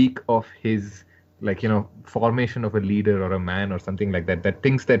the peak of his formation of a leader or a man or something like that. That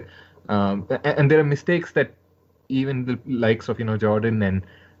things that and there are mistakes that even the likes of Jordan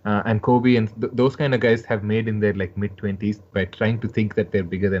and Kobe and those kind of guys have made in their like mid-20s by trying to think that they're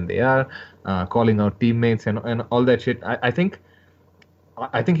bigger than they are, calling out teammates and all that shit. I think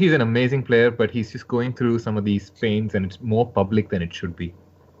he's an amazing player, but he's just going through some of these pains and it's more public than it should be.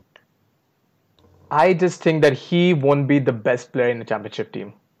 I just think that he won't be the best player in the championship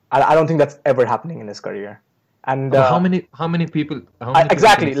team. I don't think that's ever happening in his career. And how many people?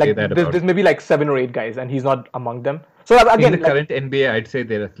 Exactly, like there's maybe like 7 or 8 guys, and he's not among them. So again, in the current NBA, I'd say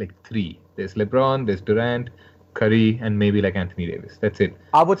there are like 3. There's LeBron, there's Durant, Curry, and maybe like Anthony Davis. That's it.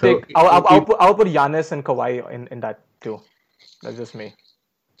 I'll put Giannis and Kawhi in that too. That's just me.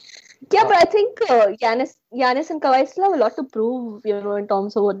 Yeah, but I think Giannis and Kawhi still have a lot to prove, in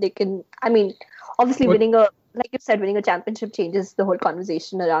terms of what they can. I mean, obviously, winning a championship changes the whole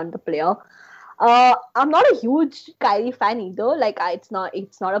conversation around the player. I'm not a huge Kyrie fan either. Like, it's not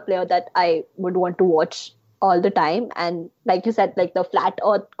a player that I would want to watch all the time. And like you said, like the flat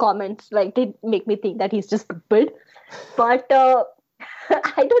earth comments, like they make me think that he's just stupid. But I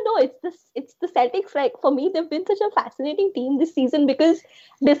don't know. It's the Celtics. Like for me, they've been such a fascinating team this season because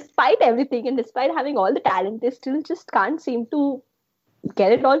despite everything and despite having all the talent, they still just can't seem to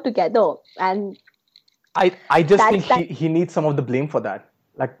get it all together. And I just think he needs some of the blame for that.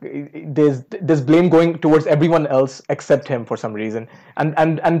 Like there's blame going towards everyone else except him for some reason,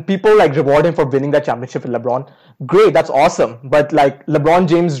 and people like reward him for winning that championship with LeBron. Great, that's awesome. But like LeBron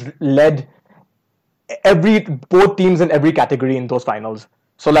James led both teams in every category in those finals.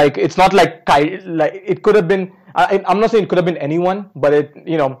 So like it's not like it could have been. I'm not saying it could have been anyone, but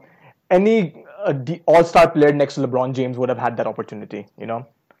any all-star player next to LeBron James would have had that opportunity.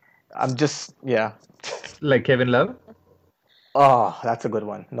 I'm just like Kevin Love. Oh, that's a good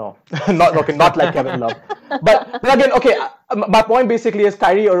one. No, not like Kevin Love. But again, okay. My point basically is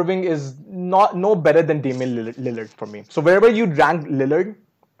Kyrie Irving is no better than Damian Lillard for me. So wherever you rank Lillard,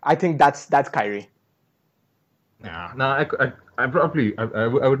 I think that's Kyrie. No, I probably I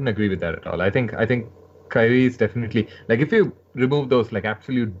wouldn't agree with that at all. I think Kyrie is definitely like if you remove those like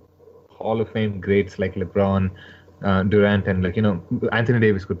absolute Hall of Fame greats like LeBron, Durant, and like Anthony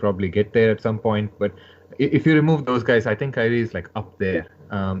Davis could probably get there at some point, but if you remove those guys, I think Kyrie is like up there.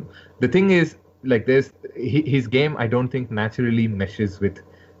 The thing is, like, his game. I don't think naturally meshes with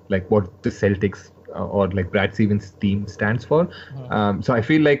like what the Celtics or like Brad Stevens' team stands for. So I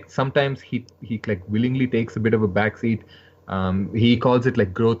feel like sometimes he like willingly takes a bit of a backseat. He calls it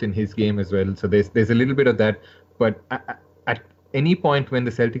like growth in his game as well. So there's a little bit of that, but any point when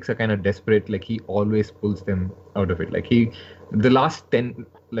the Celtics are kind of desperate, like he always pulls them out of it. Like the last 10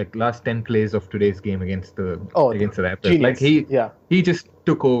 plays of today's game against the Raptors, genius. like he just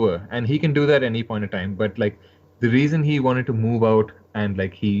took over, and he can do that any point of time. But like the reason he wanted to move out, and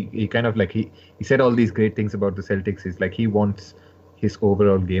like he kind of like he said all these great things about the Celtics, is like he wants his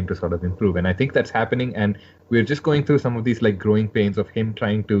overall game to sort of improve, and I think that's happening. And we're just going through some of these like growing pains of him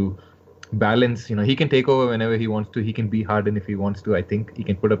trying to balance. He can take over whenever he wants to. He can be Harden if he wants to. I think he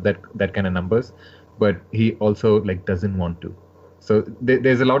can put up that kind of numbers, but he also like doesn't want to. So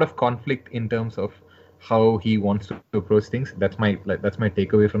there's a lot of conflict in terms of how he wants to approach things. That's my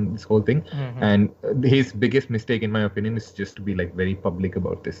takeaway from this whole thing. Mm-hmm. And his biggest mistake, in my opinion, is just to be like very public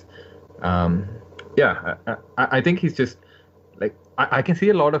about this. I think he's just like I can see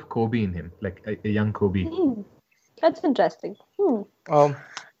a lot of Kobe in him, like a young Kobe. That's interesting.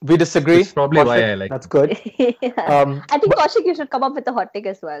 We disagree. That's probably why I like. That's good. I think Kaushik, you should come up with a hot take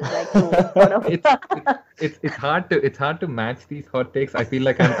as well. It's hard to match these hot takes. I feel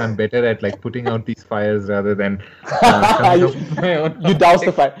like I'm better at like putting out these fires rather than coming up with my own. You douse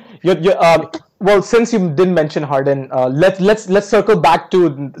the fire. Well, since you didn't mention Harden, let's circle back to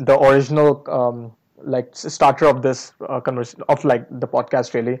the original starter of this conversation of like the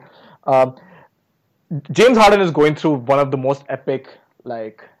podcast. Really, James Harden is going through one of the most epic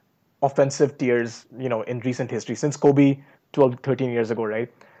like offensive tiers, in recent history since Kobe 12-13 years ago,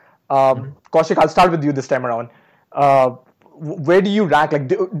 right? Kaushik, I'll start with you this time around. Where do you rank? Like,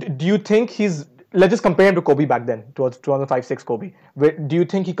 do you think let's just compare him to Kobe back then, towards 2005-06 Kobe. Do you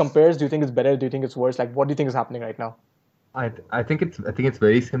think he compares? Do you think it's better? Do you think it's worse? Like, what do you think is happening right now? I think it's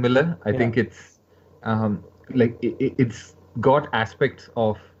very similar. I think it's it's got aspects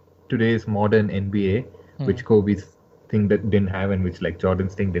of today's modern NBA, which Kobe's thing that didn't have, and which like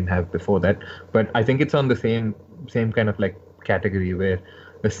Jordan's thing didn't have before that. But I think it's on the same kind of like category where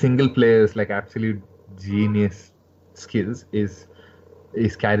a single player's like absolute genius skills is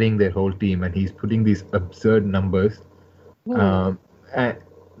carrying their whole team, and he's putting these absurd numbers.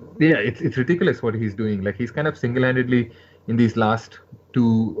 It's ridiculous what he's doing. Like he's kind of single-handedly in these last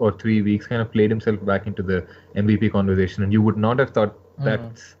 2 or 3 weeks kind of played himself back into the MVP conversation, and you would not have thought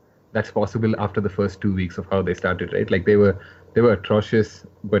that's possible after the first 2 weeks of how they started, right? Like they were atrocious,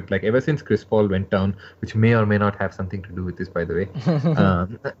 but like ever since Chris Paul went down, which may or may not have something to do with this, by the way.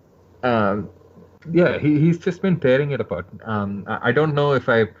 He's just been tearing it apart. I don't know if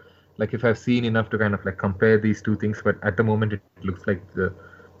I've seen enough to kind of like compare these two things, but at the moment it looks like the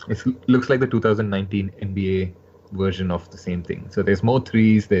 2019 NBA version of the same thing. So there's more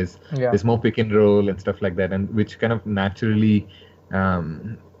threes, there's more pick and roll and stuff like that, and which kind of naturally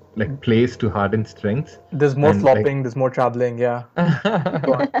plays to Harden's strengths. There's more flopping, there's more traveling, yeah.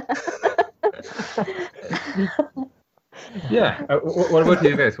 Yeah. What about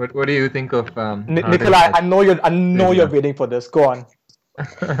you guys? What do you think of Nikhil? I know you're waiting for this. Go on.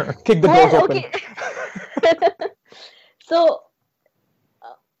 Kick the doors open. So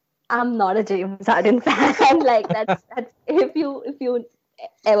I'm not a James Harden fan. Like that's if you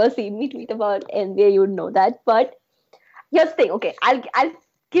ever seen me tweet about NBA, you would know that. But here's the thing. Okay, I'll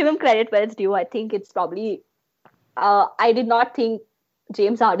give him credit where it's due. I think it's probably. I did not think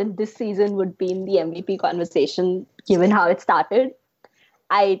James Harden this season would be in the MVP conversation, given how it started.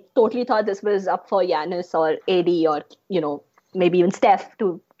 I totally thought this was up for Giannis or AD or maybe even Steph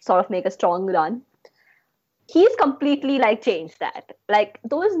to sort of make a strong run. He's completely changed that. Like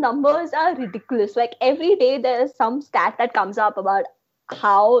those numbers are ridiculous. Like every day there's some stat that comes up about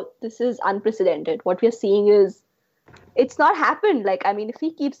how this is unprecedented. What we're seeing is it's not happened. Like, I mean, if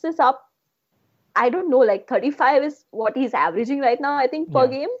he keeps this up, I don't know, 35 is what he's averaging right now, I think, per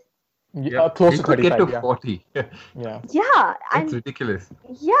game. Yeah, close to 35. Get to 40. Yeah. It's ridiculous.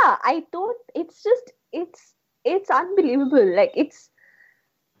 Yeah, it's unbelievable. Like it's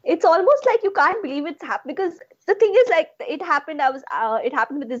almost like you can't believe it's happened, because the thing is it happened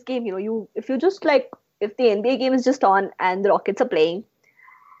with this game. If the NBA game is just on and the Rockets are playing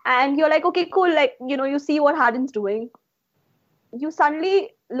and you're like, okay, cool, you see what Harden's doing, you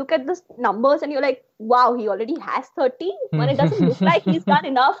suddenly look at the numbers and you're like, wow, he already has 30 when it doesn't look like he's done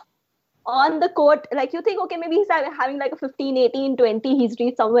enough on the court. Like you think, okay, maybe he's having a 15, 18, 20, he's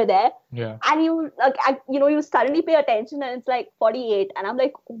reached somewhere there. Yeah. And you suddenly pay attention and it's 48. And I'm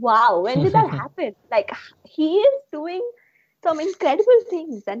like, wow, when did that happen? He is doing some incredible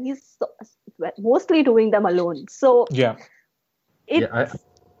things and he's mostly doing them alone. So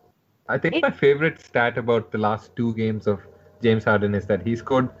I think my favorite stat about the last 2 games of James Harden is that he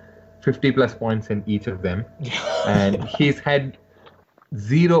scored 50 plus points in each of them. And he's had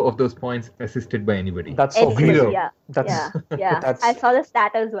zero of those points assisted by anybody. That's so Anything, crazy. yeah, That's yeah. that's I saw the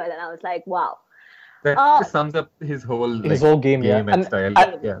stat as well, and I was like, wow. That Uh, just sums up his whole his whole game, yeah. and style.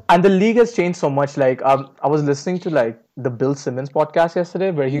 Yeah. And the league has changed so much. Like I was listening to like the Bill Simmons podcast yesterday,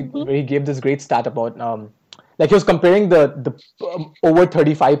 where he gave this great stat about like he was comparing the over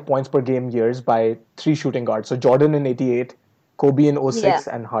 35 points per game years by three shooting guards. So Jordan in '88, Kobe in '06,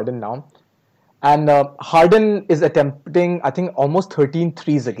 and Harden now. And Harden is attempting, I think, almost 13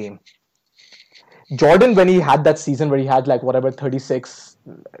 threes a game. Jordan, when he had that season where he had like whatever 36,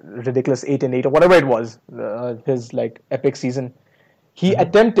 ridiculous 8 and 8 or whatever it was, his like epic season, he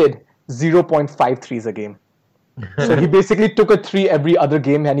attempted 0.5 threes a game. So he basically took a three every other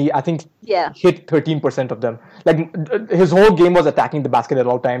game, and I think hit 13% of them. Like his whole game was attacking the basket at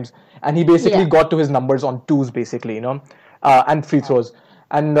all times, and he basically got to his numbers on twos, basically, and free throws.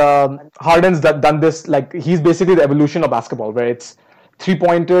 And Harden's done this, like he's basically the evolution of basketball, where it's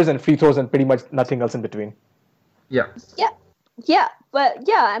 3-pointers and free throws and pretty much nothing else in between. Yeah.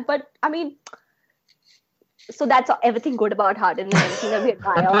 But I mean, so that's everything good about Harden and everything that we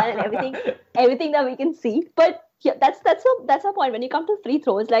admire and everything that we can see. But yeah, that's a point. When you come to free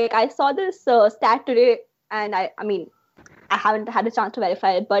throws, like I saw this stat today, and I mean, I haven't had a chance to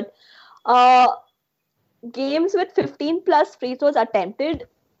verify it, but games with 15 plus free throws attempted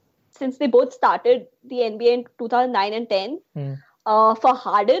since they both started the NBA in 2009 and 10. For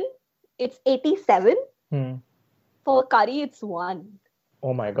Harden, it's 87. For Curry, it's 1.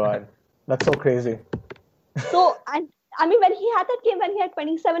 Oh my God, that's so crazy. So, and I mean, when he had that game when he had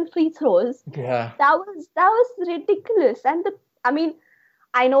 27 free throws, that was ridiculous. And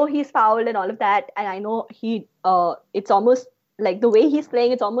I know he's fouled and all of that, and I know it's almost like the way he's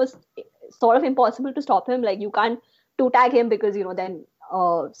playing, it's almost sort of impossible to stop him. Like you can't two-tag him because then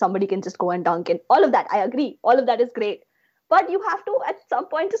somebody can just go and dunk and all of that. I agree, all of that is great, but you have to at some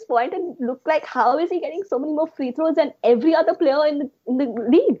point just point and look like, how is he getting so many more free throws than every other player in the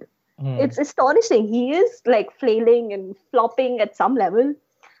league? It's astonishing. He is like flailing and flopping at some level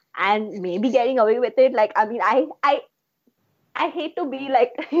and maybe getting away with it. Like, I mean, I hate to be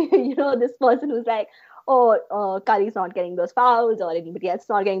like, this person who's like, Curry's not getting those fouls or anybody else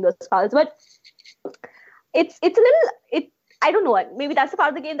not getting those fouls. But it's a little, I don't know what, maybe that's the part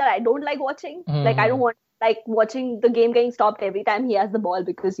of the game that I don't like watching. Like, I don't want like watching the game getting stopped every time he has the ball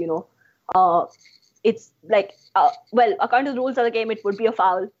because, it's like, according to the rules of the game, it would be a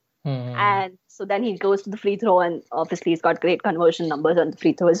foul. And so then he goes to the free throw, and obviously he's got great conversion numbers on the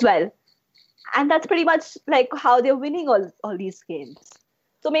free throw as well. And that's pretty much like how they're winning all these games.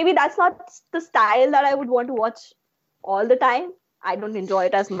 So maybe that's not the style that I would want to watch all the time. I don't enjoy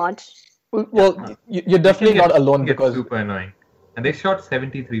it as much. Well, you're definitely not alone because super annoying. And they shot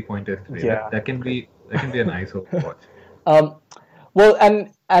 73 pointers today. Yeah. That can be a nice watch. Well,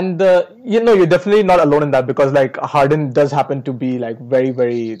 and you're definitely not alone in that because like Harden does happen to be like very,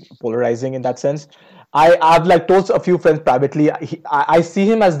 very polarizing in that sense. I've like told a few friends privately. I see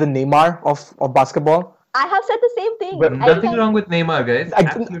him as the Neymar of basketball. I have said the same thing. But nothing wrong with Neymar, guys.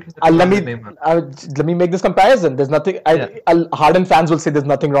 Absolutely nothing wrong with Neymar. Let me make this comparison. There's nothing. Harden fans will say there's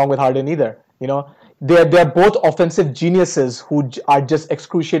nothing wrong with Harden either. They're both offensive geniuses who are just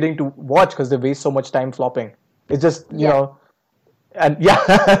excruciating to watch because they waste so much time flopping. It's just and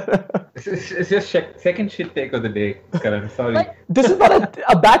it's just second shit take of the day, Karan. Sorry. But this is not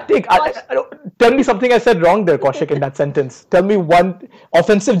a bad take. Tell me something I said wrong there, Kaushik, in that sentence. Tell me one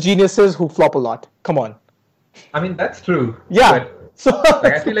offensive geniuses who flop a lot. Come on. I mean, that's true. Yeah. But, so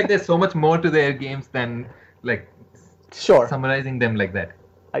I feel like there's so much more to their games than like summarizing them like that.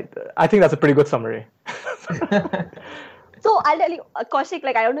 I think that's a pretty good summary. So I'll tell you, Kaushik,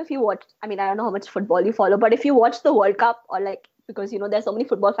 like I don't know if you watch. I mean, I don't know how much football you follow, but if you watch the World Cup or like because there's so many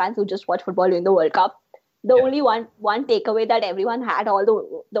football fans who just watch football during the World Cup. The only one takeaway that everyone had,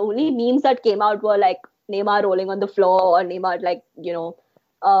 all the only memes that came out were like Neymar rolling on the floor or Neymar like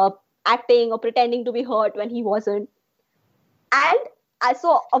acting or pretending to be hurt when he wasn't. And I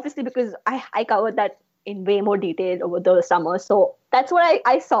saw obviously because I covered that in way more detail over the summer, so that's what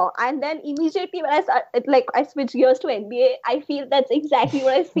I saw. And then immediately when I switched gears to NBA, I feel that's exactly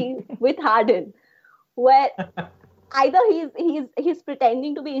what I see with Harden, where either he's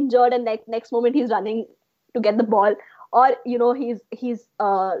pretending to be injured and like next moment he's running to get the ball, or he's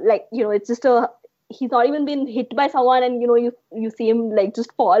it's just he's not even been hit by someone and you see him like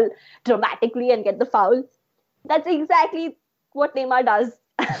just fall dramatically and get the foul. That's exactly what Neymar does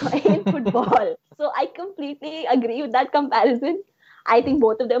in football. So I completely agree with that comparison. I think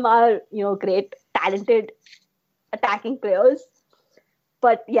both of them are great talented attacking players,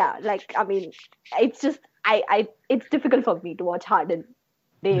 but yeah, like I mean it's just it's difficult for me to watch Harden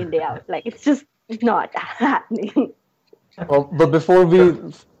day in, day out. Like, it's just not happening. Well, but before we,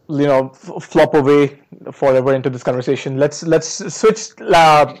 flop away forever into this conversation, let's switch.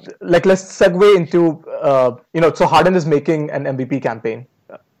 Let's segue into So Harden is making an MVP campaign.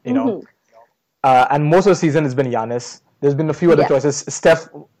 And most of the season has been Giannis. There's been a few other choices. Steph,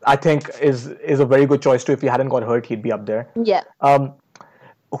 I think, is a very good choice too. If he hadn't got hurt, he'd be up there. Yeah.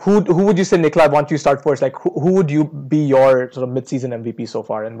 Who would you say, Nicola? Why don't you start first? Like, who would you be your sort of mid-season MVP so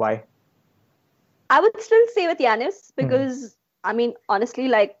far, and why? I would still say with Giannis because, I mean, honestly,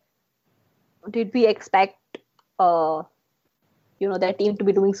 like, did we expect, their team to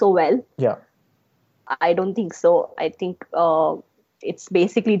be doing so well? Yeah. I don't think so. I think it's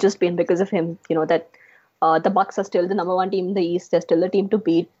basically just been because of him, that the Bucks are still the number one team in the East. They're still the team to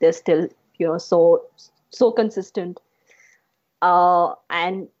beat. They're still, so consistent.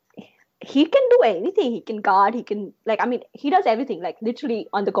 And he can do anything. He can guard. He can, he does everything. Like, literally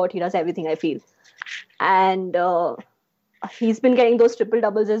on the court, he does everything, I feel. And he's been getting those triple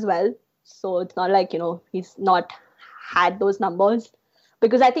doubles as well. So it's not like, he's not had those numbers.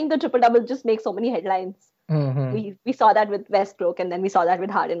 Because I think the triple double just makes so many headlines. Mm-hmm. We saw that with Westbrook, and then we saw that with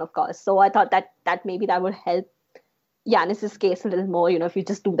Harden, of course. So I thought that maybe that would help Giannis's case a little more, if you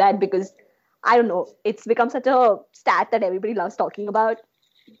just do that, because I don't know, it's become such a stat that everybody loves talking about,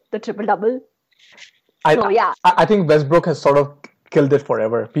 the triple double. I think Westbrook has sort of killed it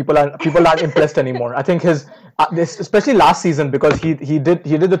forever. People aren't impressed anymore. I think his especially last season, because he did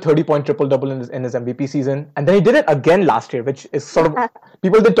the 30-point triple double in his MVP season, and then he did it again last year, which is sort of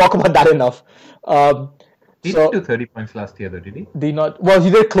people didn't talk about that enough. He didn't do 30 points last year, though, did he? Did not? Well, he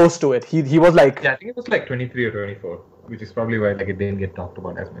did close to it. He was like... Yeah, I think it was like 23 or 24, which is probably why it didn't get talked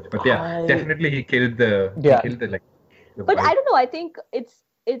about as much. But yeah, definitely he killed the... Yeah. He killed the but I don't know. I think it's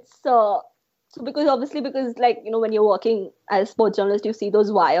so because when you're working as a sports journalist, you see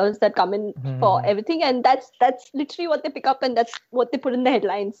those wires that come in for everything, and that's literally what they pick up, and that's what they put in the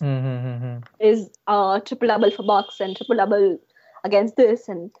headlines. Is triple double for Bucks and triple double against this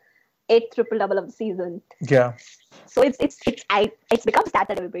and 8th triple double of the season. Yeah. So it's become a stat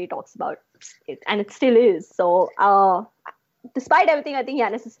that everybody talks about, and it still is. So despite everything, I think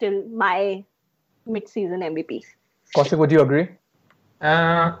Giannis is still my mid-season MVP. Kaushik, would you agree?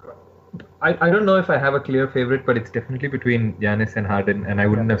 I don't know if I have a clear favorite, but it's definitely between Giannis and Harden, and I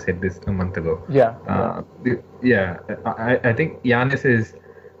wouldn't have said this a month ago. Yeah. I think Giannis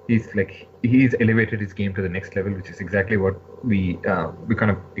he's elevated his game to the next level, which is exactly what we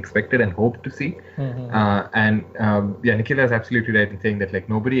kind of expected and hoped to see. Nikhil is absolutely right in saying that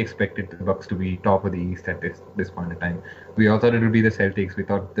nobody expected the Bucks to be top of the East at this point in time. We all thought it would be the Celtics. We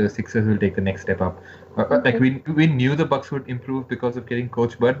thought the Sixers will take the next step up. We knew the Bucks would improve because of getting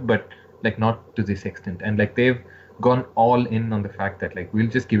Coach Bud, but not to this extent. And they've gone all in on the fact that we'll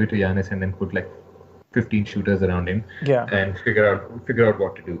just give it to Giannis and then put 15 shooters around him, and figure out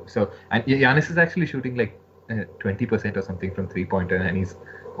what to do. So, and Giannis is actually shooting 20% or something from 3-pointer, and he's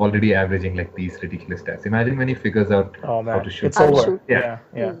already averaging these ridiculous stats. Imagine when he figures out how to shoot. It's over. Yeah.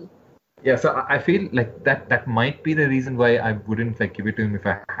 So I feel that might be the reason why I wouldn't give it to him if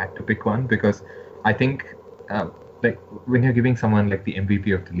I had to pick one, because I think when you're giving someone the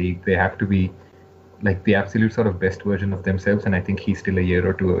MVP of the league, they have to be the absolute sort of best version of themselves, and I think he's still a year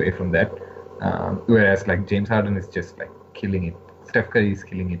or two away from that. Whereas James Harden is just killing it. Steph Curry is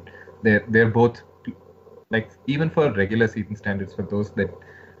killing it. They're both even for regular season standards, for those that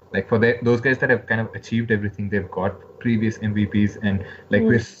those guys that have kind of achieved everything, they've got previous MVPs, and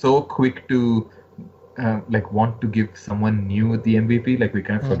we're so quick to want to give someone new the MVP. We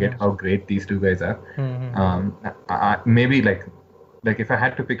kind of forget how great these two guys are. Maybe if I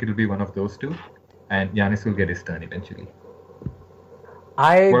had to pick, it'll be one of those two, and Giannis will get his turn eventually.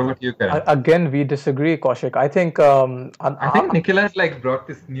 What about you, Karan? Again, we disagree, Kaushik. I think I think Nicholas brought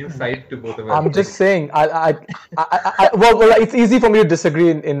this new side to both of us. I'm just saying. Well, it's easy for me to disagree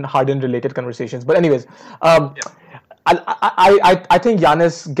in Harden-related conversations. But anyways, I think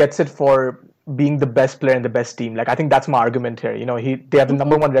Giannis gets it for being the best player in the best team. I think that's my argument here. They have the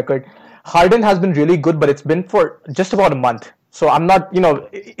number one record. Harden has been really good, but it's been for just about a month. So I'm not.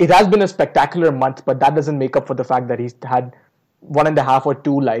 It has been a spectacular month, but that doesn't make up for the fact that he's had 1.5 or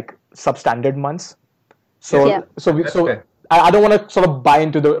 2 substandard months. So I don't want to sort of buy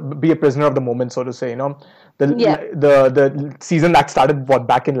into be a prisoner of the moment, so to say. The season that started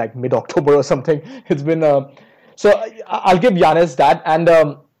back in mid-October or something. It's been so I'll give Giannis that, and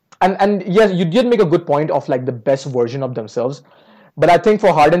yes, you did make a good point of the best version of themselves. But I think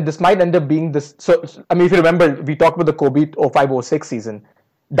for Harden, this might end up being this. So I mean, if you remember, we talked about the Kobe 05-06 season.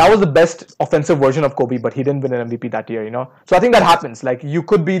 that was the best offensive version of Kobe, but he didn't win an MVP that year, So I think that happens. Like, you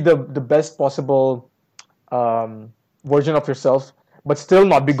could be the best possible version of yourself, but still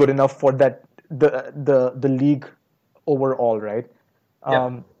not be good enough for the league overall, right?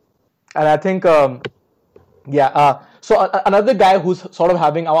 And I think, so another guy who's sort of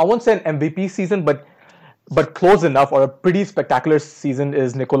having, I won't say an MVP season, but close enough, or a pretty spectacular season,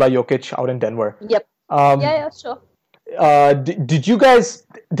 is Nikola Jokic out in Denver. Yep. Sure. Did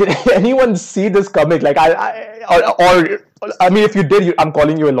anyone see this coming? Like, I mean, if you did, I'm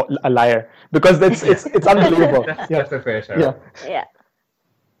calling you a liar, because it's unbelievable. That's a fair shout.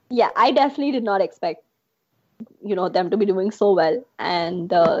 Yeah, I definitely did not expect them to be doing so well, and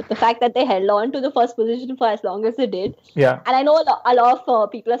the fact that they held on to the first position for as long as they did. Yeah. And I know a lot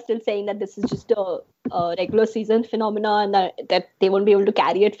of people are still saying that this is just a regular season phenomenon, and that they won't be able to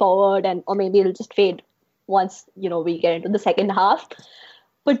carry it forward, or maybe it'll just fade once we get into the second half.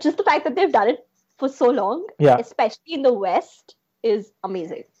 But just the fact that they've done it for so long, especially in the West, is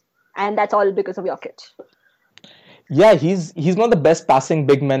amazing, and that's all because of Jokic. Yeah, he's one of the best passing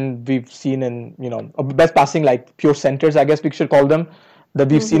big men we've seen in, best passing, like, pure centers, I guess we should call them, that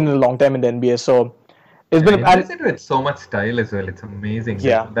we've seen in a long time in the NBA. So it's been, he does it with so much style as well. It's amazing.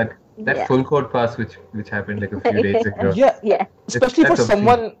 Yeah. That full court pass which happened like a few days ago. Yeah. Especially for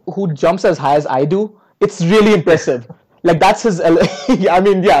someone who jumps as high as I do, it's really impressive. Like, that's his. I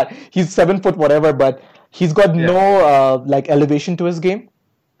mean, he's 7 foot whatever, but he's got no elevation to his game.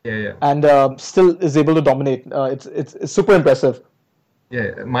 Yeah. And still is able to dominate. It's super impressive.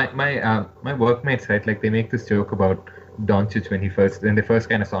 Yeah, my workmates, right? Like, they make this joke about Doncic when they first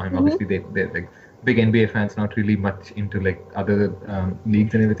kind of saw him. Obviously, they're like big NBA fans, not really much into like other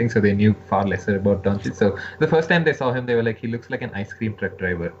leagues and everything, so they knew far lesser about Doncic. So the first time they saw him, they were like, he looks like an ice cream truck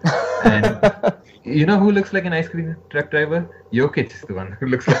driver. And you know who looks like an ice cream truck driver? Jokic is the one who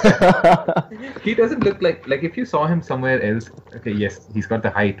looks like that. He doesn't look like if you saw him somewhere else, okay, yes, he's got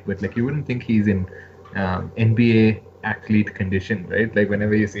the height, but like you wouldn't think he's in NBA athlete condition, right? Like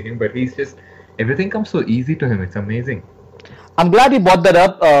whenever you see him, but he's just, everything comes so easy to him. It's amazing. I'm glad you brought that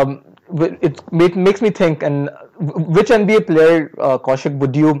up. It makes me think, and which NBA player, Kaushik,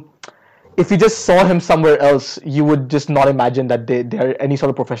 would you, if you just saw him somewhere else, you would just not imagine that they're any sort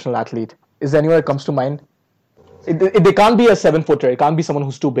of professional athlete? Is there anyone that comes to mind? They can't be a 7-footer. It can't be someone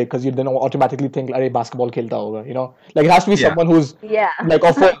who's too big, because you then automatically think, "Arey, basketball khelta hoga," Like, it has to be someone who's like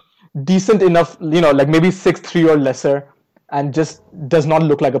of a decent enough, like maybe 6'3" or lesser, and just does not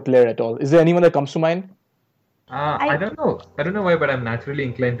look like a player at all. Is there anyone that comes to mind? I don't know why, but I'm naturally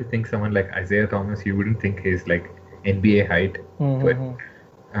inclined to think someone like Isaiah Thomas. You wouldn't think he's like NBA height, but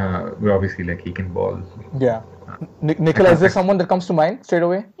obviously like he can ball. Yeah. Nicola, is there someone that comes to mind straight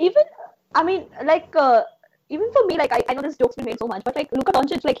away? Even for me, like I know this joke's been made so much, but like Luka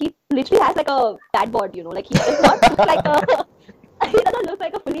Doncic, like he literally has like a dad bod, like he does not look like he doesn't look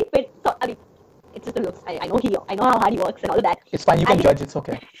like a fully fit. So, I mean, it's just the looks. I know how hard he works and all of that. It's fine. You can judge. It's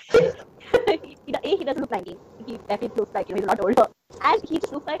okay. He doesn't look 19. He definitely looks like he's a lot older, and he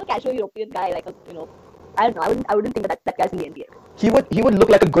just looks like a casual European guy, like a I don't know. I wouldn't think that guy's in the NBA. He would look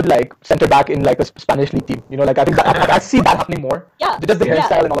like a good like center back in like a Spanish league team. Like I think I see that happening more. Yeah. Just the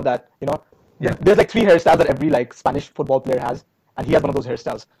hairstyle and all of that. Yeah. There's like 3 hairstyles that every like Spanish football player has, and he has one of those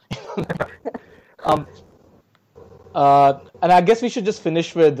hairstyles. And I guess we should just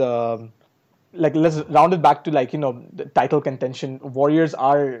finish with let's round it back to the title contention. Warriors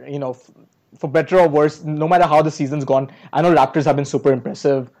are for better or worse, no matter how the season's gone. I know Raptors have been super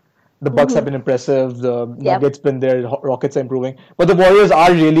impressive. The Bucks have been impressive. The Nuggets been there. Rockets are improving, but the Warriors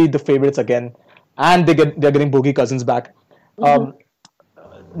are really the favorites again, and they're getting Boogie Cousins back.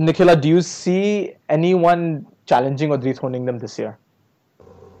 Nicola, do you see anyone challenging or dethroning them this year?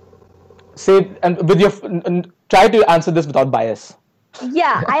 Say, and with your try to answer this without bias.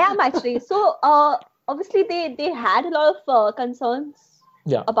 Yeah, I am actually. So obviously they had a lot of concerns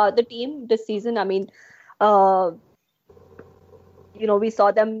about the team this season. I mean, we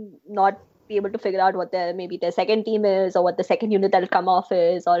saw them not be able to figure out what maybe their second team is, or what the second unit that'll come off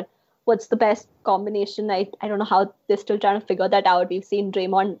is, or what's the best combination. I don't know how they're still trying to figure that out. We've seen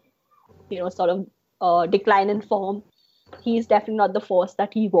Draymond, sort of decline in form. He's definitely not the force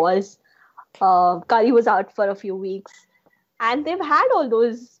that he was. Curry was out for a few weeks, and they've had all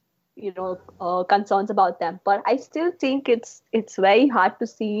those concerns about them, but I still think it's very hard to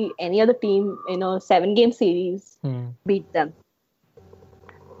see any other team in a 7-game series beat them.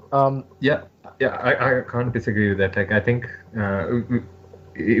 I can't disagree with that. Like I think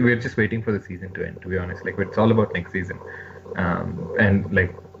we're just waiting for the season to end, to be honest. Like it's all about next season, and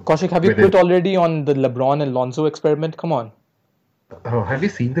like Kaushik, have you quit already on the LeBron and Lonzo experiment? Come on. Oh, have you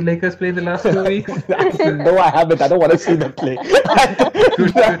seen the Lakers play the last 2 weeks? No, I haven't. I don't want to see them play.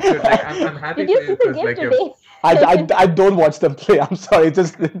 Good. Like, I'm happy Did you for see you the because game like today? I don't watch them play. I'm sorry.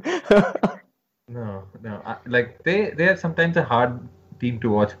 Just no. Like they are sometimes a hard team to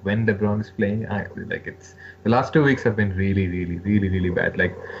watch when LeBron is playing. It's the last 2 weeks have been really bad.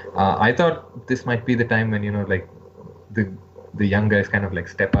 Like I thought this might be the time when like the young guys kind of like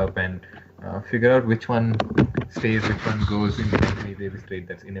step up and figure out which one stays, which one goes in the Anthony Davis trade.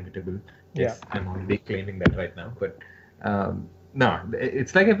 That's inevitable. Yes, I'm already claiming that right now. But no,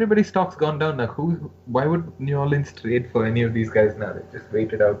 it's like everybody's stock's gone down. Like why would New Orleans trade for any of these guys now? They just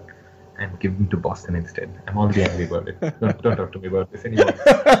waited out and give them to Boston instead. I'm already angry about it. Don't talk to me about this anymore.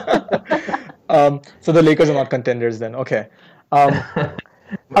 So the Lakers are not contenders then. Okay.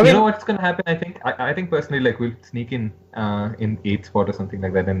 You know what's gonna happen? I think personally, like we'll sneak in 8th spot or something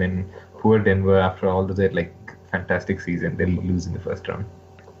like that, and then poor Denver, after all that like fantastic season, they'll lose in the first round.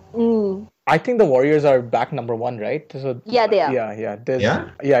 I think the Warriors are back number 1, right? So Yeah, they are. Yeah. Yeah.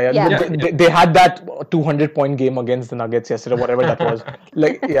 They had that 200-point game against the Nuggets yesterday, whatever that was.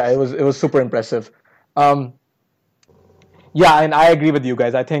 It was super impressive. Yeah, and I agree with you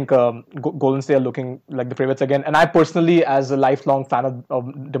guys. I think Golden State are looking like the favorites again. And I personally, as a lifelong fan of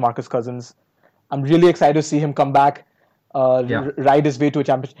DeMarcus Cousins, I'm really excited to see him come back, ride his way to a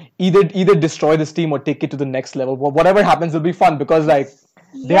championship. Either destroy this team or take it to the next level. Whatever happens, it'll be fun because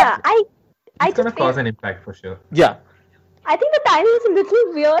It's gonna cause an impact for sure. Yeah. I think the timing is a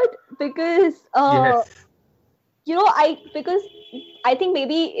little weird because Yes. because I think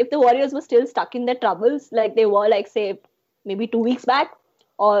maybe if the Warriors were still stuck in their troubles, like they were, like say maybe 2 weeks back,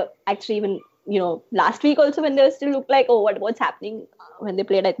 or actually even last week also, when they still looked like, oh, what's happening when they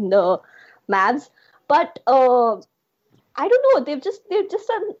played, I think, the Mavs. But I don't know. They've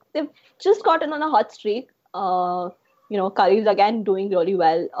just gotten on a hot streak. Curry's again doing really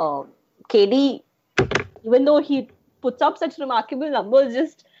well. KD, even though he puts up such remarkable numbers,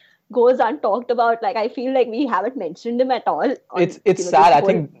 just goes untalked about. Like I feel like we haven't mentioned him at all. It's sad. I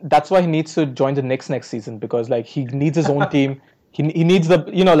think that's why he needs to join the Knicks next season, because like he needs his own team. He needs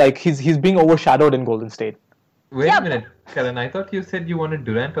he's being overshadowed in Golden State. Wait a minute, Karan. I thought you said you wanted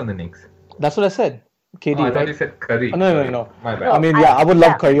Durant on the Knicks. That's what I said. KD, I thought right? you said Curry. Oh, no. My bad. I mean, I would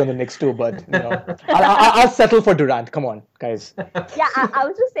love Curry on the Knicks too, but I'll settle for Durant. Come on, guys. Yeah, I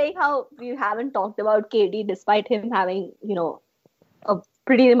was just saying how we haven't talked about KD despite him having a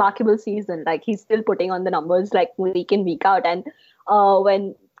pretty remarkable season. Like he's still putting on the numbers like week in, week out. And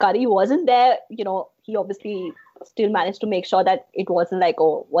when Curry wasn't there, he obviously still managed to make sure that it wasn't like,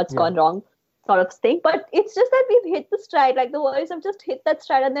 oh, what's gone wrong sort of thing. But it's just that we've hit the stride. Like the Warriors have just hit that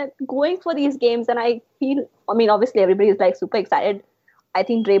stride and they're going for these games. And I feel, obviously everybody is like super excited. I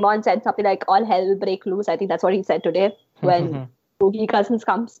think Draymond said something like all hell will break loose. I think that's what he said today when Boogie Cousins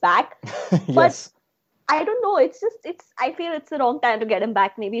comes back. Yes. But I don't know. I feel it's the wrong time to get him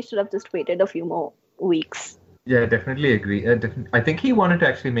back. Maybe he should have just waited a few more weeks. Yeah, definitely agree. I think he wanted to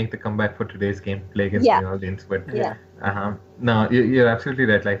actually make the comeback for today's game, play against New Orleans. But no, you're absolutely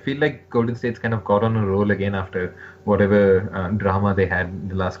right. Like, I feel like Golden State's kind of got on a roll again after whatever drama they had in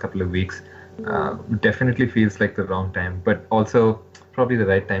the last couple of weeks. Definitely feels like the wrong time, but also probably the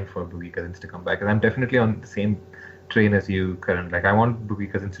right time for Boogie Cousins to come back. And I'm definitely on the same train as you, Karan. Like, I want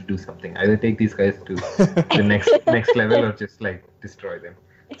Boogie Cousins to do something. Either take these guys to the next level or just like destroy them.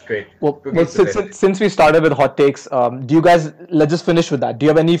 It's great. Well, since we started with hot takes, do you guys, let's just finish with that. Do you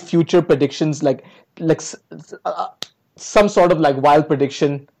have any future predictions, like some sort of like wild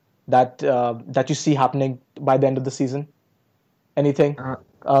prediction that you see happening by the end of the season? Anything?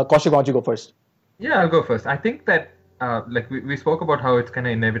 Kaushik, why don't you go first? Yeah, I'll go first. I think that like we spoke about how it's kind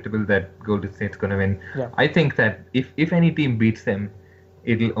of inevitable that Golden State's going to win. Yeah. I think that if any team beats them,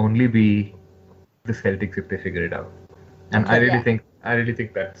 it'll only be the Celtics if they figure it out. And I really think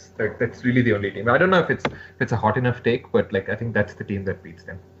that's really the only team. I don't know if it's a hot enough take, but like I think that's the team that beats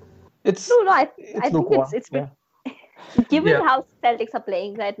them. I think it's given how Celtics are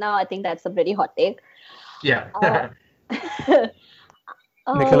playing right now, I think that's a very hot take. Yeah.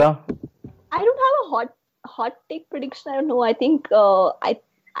 Nicola? I don't have a hot take prediction. I don't know. I think I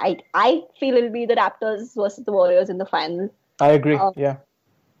feel it'll be the Raptors versus the Warriors in the final. I agree.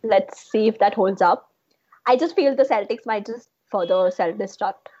 Let's see if that holds up. I just feel the Celtics might just further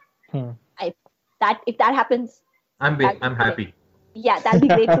self-destruct. If that happens, I'm happy. Yeah, that'd be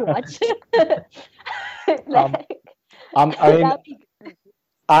great to watch.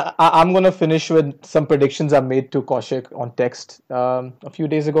 I'm gonna finish with some predictions I made to Kaushik on text a few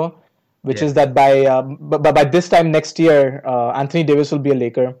days ago, which is that by this time next year, Anthony Davis will be a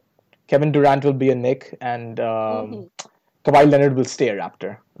Laker, Kevin Durant will be a Knick, and Kawhi Leonard will stay a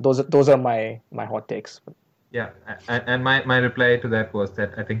Raptor. Those are my hot takes. Yeah, and my reply to that was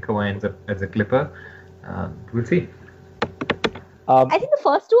that I think Kawhi ends up as a Clipper. We'll see. I think the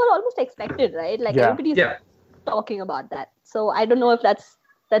first two are almost expected, right? Like Yeah. everybody's Yeah. talking about that. So I don't know if that's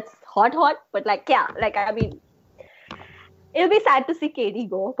hot, but like I mean, it'll be sad to see KD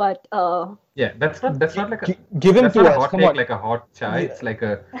go, but Yeah, that's not like a Give him that's to not a us. hot Come take on. like a hot chai. It's like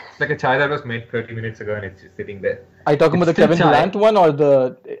a chai that was made 30 minutes ago and it's just sitting there. Are you talking It's about the still Kevin chai. Durant one or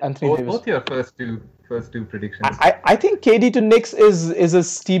the Anthony Davis? Both your first two predictions. I think KD to Knicks is a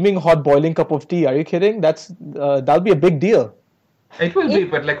steaming hot boiling cup of tea. Are you kidding? That'll be a big deal. It will be,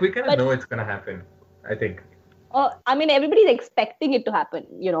 but like we kind but- of know it's gonna happen. I think. I mean, everybody's expecting it to happen,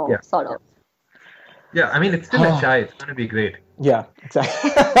 Yeah. sort of. Yeah, I mean it's still a chai. It's gonna be great. Yeah,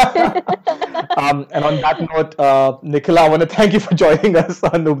 exactly. And on that note, Nicola, I want to thank you for joining us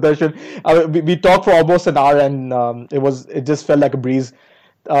on Noobdarshan. We talked for almost an hour, and it just felt like a breeze.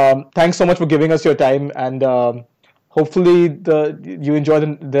 Thanks so much for giving us your time, and hopefully you enjoy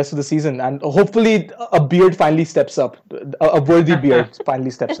the rest of the season, and hopefully a beard finally steps up, a worthy beard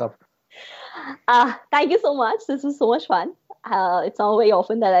finally steps up. Thank you so much. This was so much fun. It's not very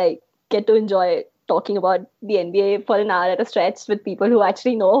often that I get to enjoy talking about the NBA for an hour at a stretch with people who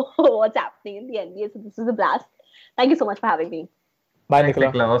actually know what's happening in the NBA. So this is a blast. Thank you so much for having me. Bye, Thanks,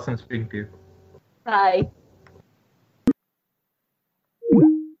 Nicola. Nicola. Awesome speaking to you. Bye.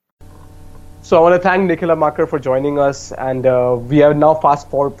 So I want to thank Nicola Makar for joining us, and we are now fast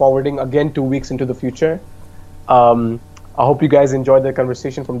forwarding again 2 weeks into the future. I hope you guys enjoyed the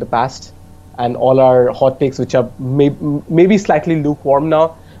conversation from the past and all our hot takes, which are maybe slightly lukewarm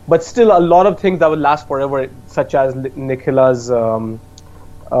now, but still a lot of things that will last forever, such as Nicola's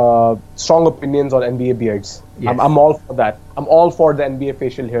strong opinions on NBA beards. Yes. I'm all for that. I'm all for the NBA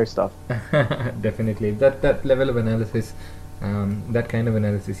facial hair stuff. Definitely. That level of analysis, that kind of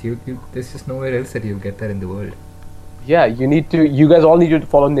analysis, you there's just nowhere else that you'll get that in the world. Yeah, you guys all need to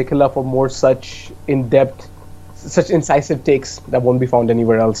follow Nicola for more such in-depth, such incisive takes that won't be found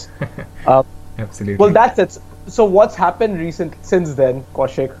anywhere else. Absolutely. Well, that's it. So what's happened since then,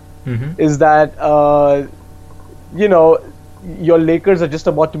 Kaushik, Mm-hmm. is that your Lakers are just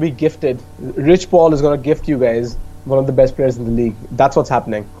about to be gifted. Rich Paul is going to gift you guys one of the best players in the league. That's what's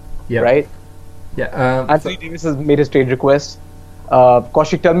happening, Yeah. right? Yeah. Anthony Davis has made his trade request.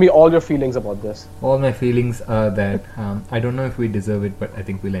 Kaushik, tell me all your feelings about this. All my feelings are that I don't know if we deserve it, but I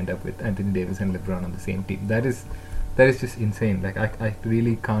think we'll end up with Anthony Davis and LeBron on the same team. That is just insane. Like I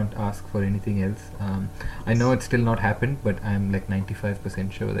really can't ask for anything else. I know it's still not happened, but I'm like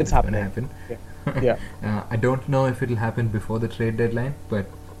 95% sure that it's going to happening. happen. Yeah. I don't know if it'll happen before the trade deadline, but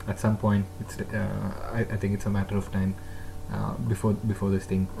at some point, I think it's a matter of time before this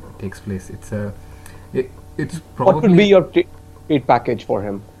thing takes place. It's probably What would be your trade package for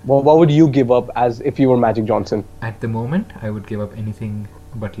him? What would you give up as if you were Magic Johnson? at the moment. I would give up anything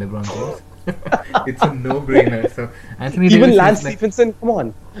but LeBron James. It's a no-brainer. So Anthony Even Davis Lance is like, Stephenson, come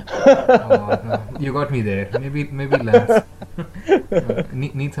on. oh, no, you got me there. Maybe Lance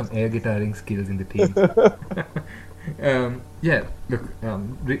need some air guitaring skills in the team. Yeah, look,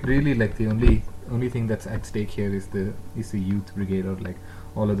 really, like the only thing that's at stake here is the youth brigade, or like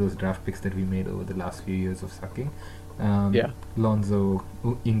all of those draft picks that we made over the last few years of sucking. Yeah. Lonzo,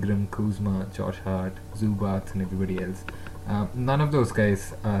 Ingram, Kuzma, Josh Hart, Zubac, and everybody else. None of those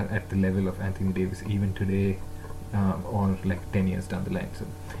guys are at the level of Anthony Davis even today, or like 10 years down the line. So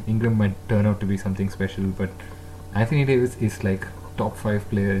Ingram might turn out to be something special, but Anthony Davis is like top 5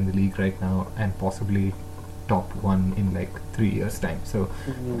 player in the league right now, and possibly top 1 in like 3 years time. So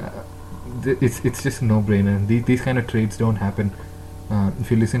it's just no brainer. These kind of trades don't happen.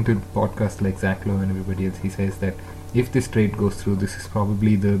 If you listen to podcasts like Zach Lowe and everybody else, he says that if this trade goes through, this is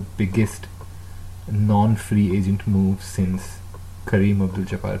probably the biggest non-free agent move since Kareem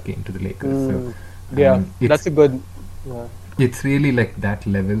Abdul-Jabbar came to the Lakers. So Yeah, it's- that's a good. Yeah. it's really like that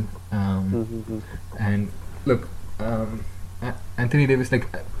level. And look, Anthony Davis, like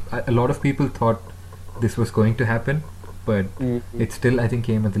a lot of people thought this was going to happen, but it still, I think,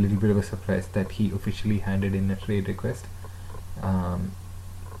 came as a little bit of a surprise that he officially handed in a trade request.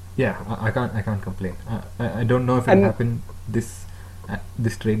 Yeah, I can't complain. I don't know if it'll And- happen this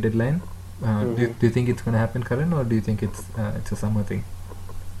trade deadline. Do you think it's going to happen, Karan, or do you think it's a summer thing?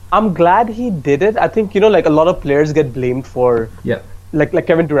 I'm glad he did it. I think like a lot of players get blamed for, Yeah. like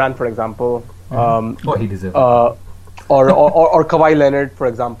Kevin Durant, for example. Oh, he deserves it. Or Kawhi Leonard, for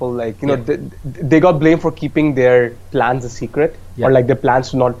example, like Yeah. they got blamed for keeping their plans a secret, Yeah. or like their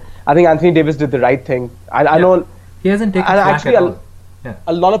plans to not. I think Anthony Davis did the right thing. I Yeah. know, He hasn't taken and flack actually, at all. Yeah.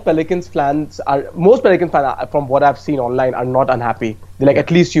 a lot of most Pelicans fans, from what I've seen online, are not unhappy. They're like, at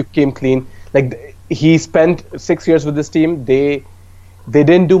least you came clean. Like, he spent 6 years with this team. They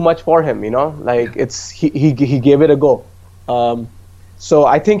didn't do much for him, Like, he gave it a go. So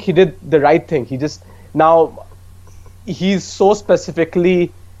I think he did the right thing. Now he's so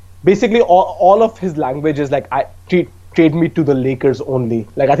specifically, basically all of his language is like, trade me to the Lakers only.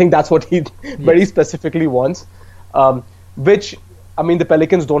 Like, I think that's what he very specifically wants. Which, I mean, the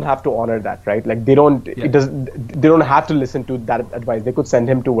Pelicans don't have to honor that, right? Like, they don't have to listen to that advice. They could send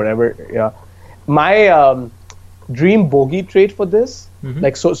him to wherever. Yeah. My dream bogey trade for this,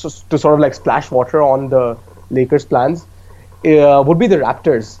 like, so to sort of like splash water on the Lakers' plans, would be the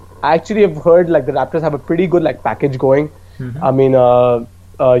Raptors. I actually have heard like the Raptors have a pretty good like package going. I mean,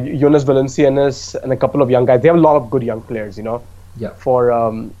 Jonas Valanciunas and a couple of young guys. They have a lot of good young players, Yeah.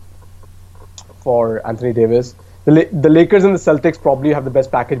 For Anthony Davis. The Lakers and the Celtics probably have the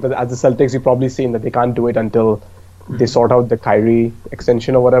best package, but as the Celtics, you've probably seen that they can't do it until they sort out the Kyrie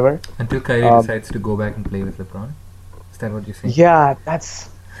extension or whatever. Until Kyrie decides to go back and play with LeBron. Is that what you're saying? Yeah, that's.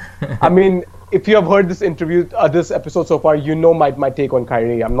 I mean, if you have heard this interview, this episode so far, you know my take on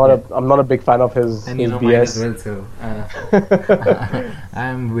Kyrie. I'm not a big fan of his And his mine BS. as well. So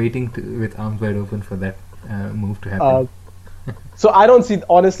I'm waiting with arms wide open for that move to happen. So I don't see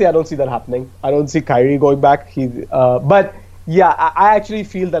that happening. I don't see Kyrie going back. But yeah, I actually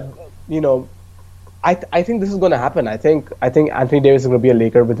feel that I think this is going to happen. I think Anthony Davis is going to be a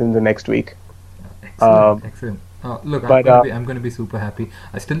Laker within the next week. Excellent. Look, but, I'm going to be super happy.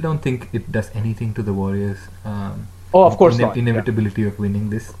 I still don't think it does anything to the Warriors. Of course not. Inevitability of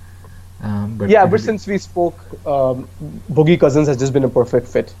winning this. But yeah, ever since we spoke, Boogie Cousins has just been a perfect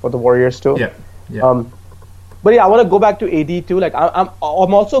fit for the Warriors too. Yeah. But yeah, I want to go back to AD too. Like,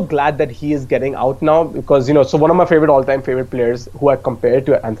 I'm also glad that he is getting out now because so one of my all-time favorite players who I compared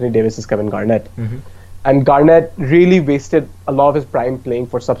to Anthony Davis is Kevin Garnett. And Garnett really wasted a lot of his prime playing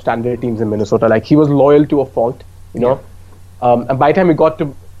for substandard teams in Minnesota. Like, he was loyal to a fault, And by the time he got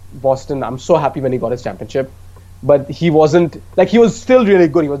to Boston, I'm so happy when he got his championship. But he wasn't like, he was still really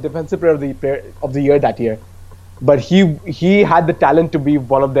good. He was defensive player of the year that year. But he had the talent to be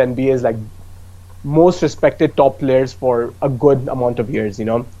one of the NBA's like most respected top players for a good amount of years,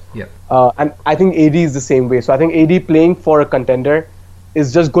 Yeah. And I think AD is the same way. So I think AD playing for a contender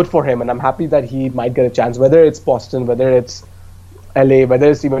is just good for him, and I'm happy that he might get a chance, whether it's Boston, whether it's LA, whether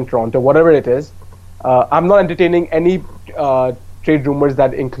it's even Toronto, whatever it is. I'm not entertaining any trade rumors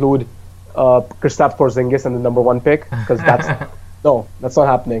that include Kristaps Porzingis and the number 1 pick, because that's not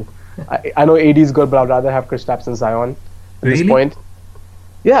happening. I know AD is good, but I'd rather have Kristaps and Zion at this point.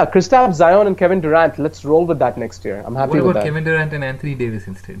 Yeah, Kristaps, Zion, and Kevin Durant. Let's roll with that next year. I'm happy with that. What about Kevin Durant and Anthony Davis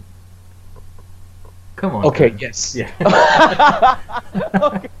instead? Come on. Okay, Kevin. yes. Yeah.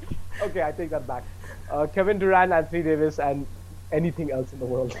 Okay, I take that back. Kevin Durant, Anthony Davis, and anything else in the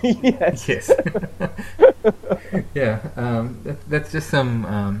world. Yes. Yes. Yeah. That's just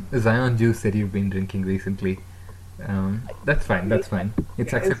some Zion juice that you've been drinking recently. That's fine. That's fine.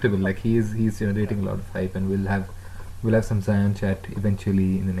 It's acceptable. Like, he's generating a lot of hype, and we'll have some Zion chat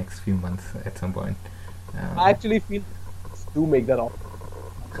eventually in the next few months at some point. I actually feel to make that offer.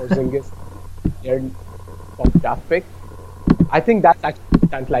 Porzingis, their top draft pick. I think that's actually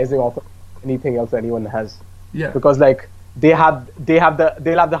tantalizing offer anything else anyone has. Yeah. Because like they'll have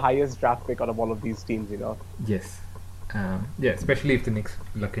the highest draft pick out of all of these teams, Yes. Yeah, especially if the Knicks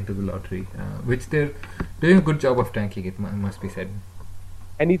luck into the lottery, which they're doing a good job of tanking. It must be said.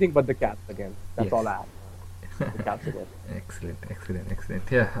 Anything but the Cats again. That's Yes. all I have. The Cats again.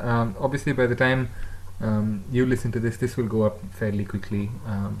 Excellent. Yeah. Obviously, by the time you listen to this will go up fairly quickly.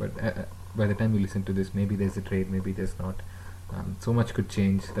 But by the time you listen to this, maybe there's a trade, maybe there's not. So much could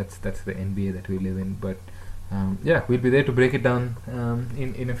change. That's the NBA that we live in. But yeah, we'll be there to break it down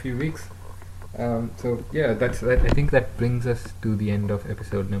in a few weeks. So yeah, I think that brings us to the end of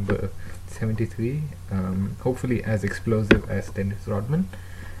episode number 73. Hopefully as explosive as Dennis Rodman.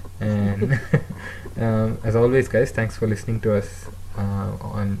 And as always, guys, thanks for listening to us.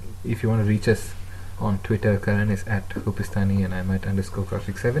 If you want to reach us on Twitter, Karan is at Hoopistani and I'm at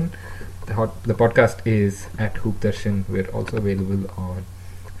 _Kaushik7. The podcast is at Hoop Darshan. We're also available on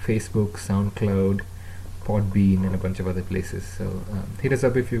Facebook, SoundCloud, Podbean, and a bunch of other places. So hit us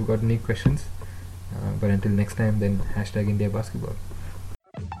up if you've got any questions. But until next time, then #India Basketball.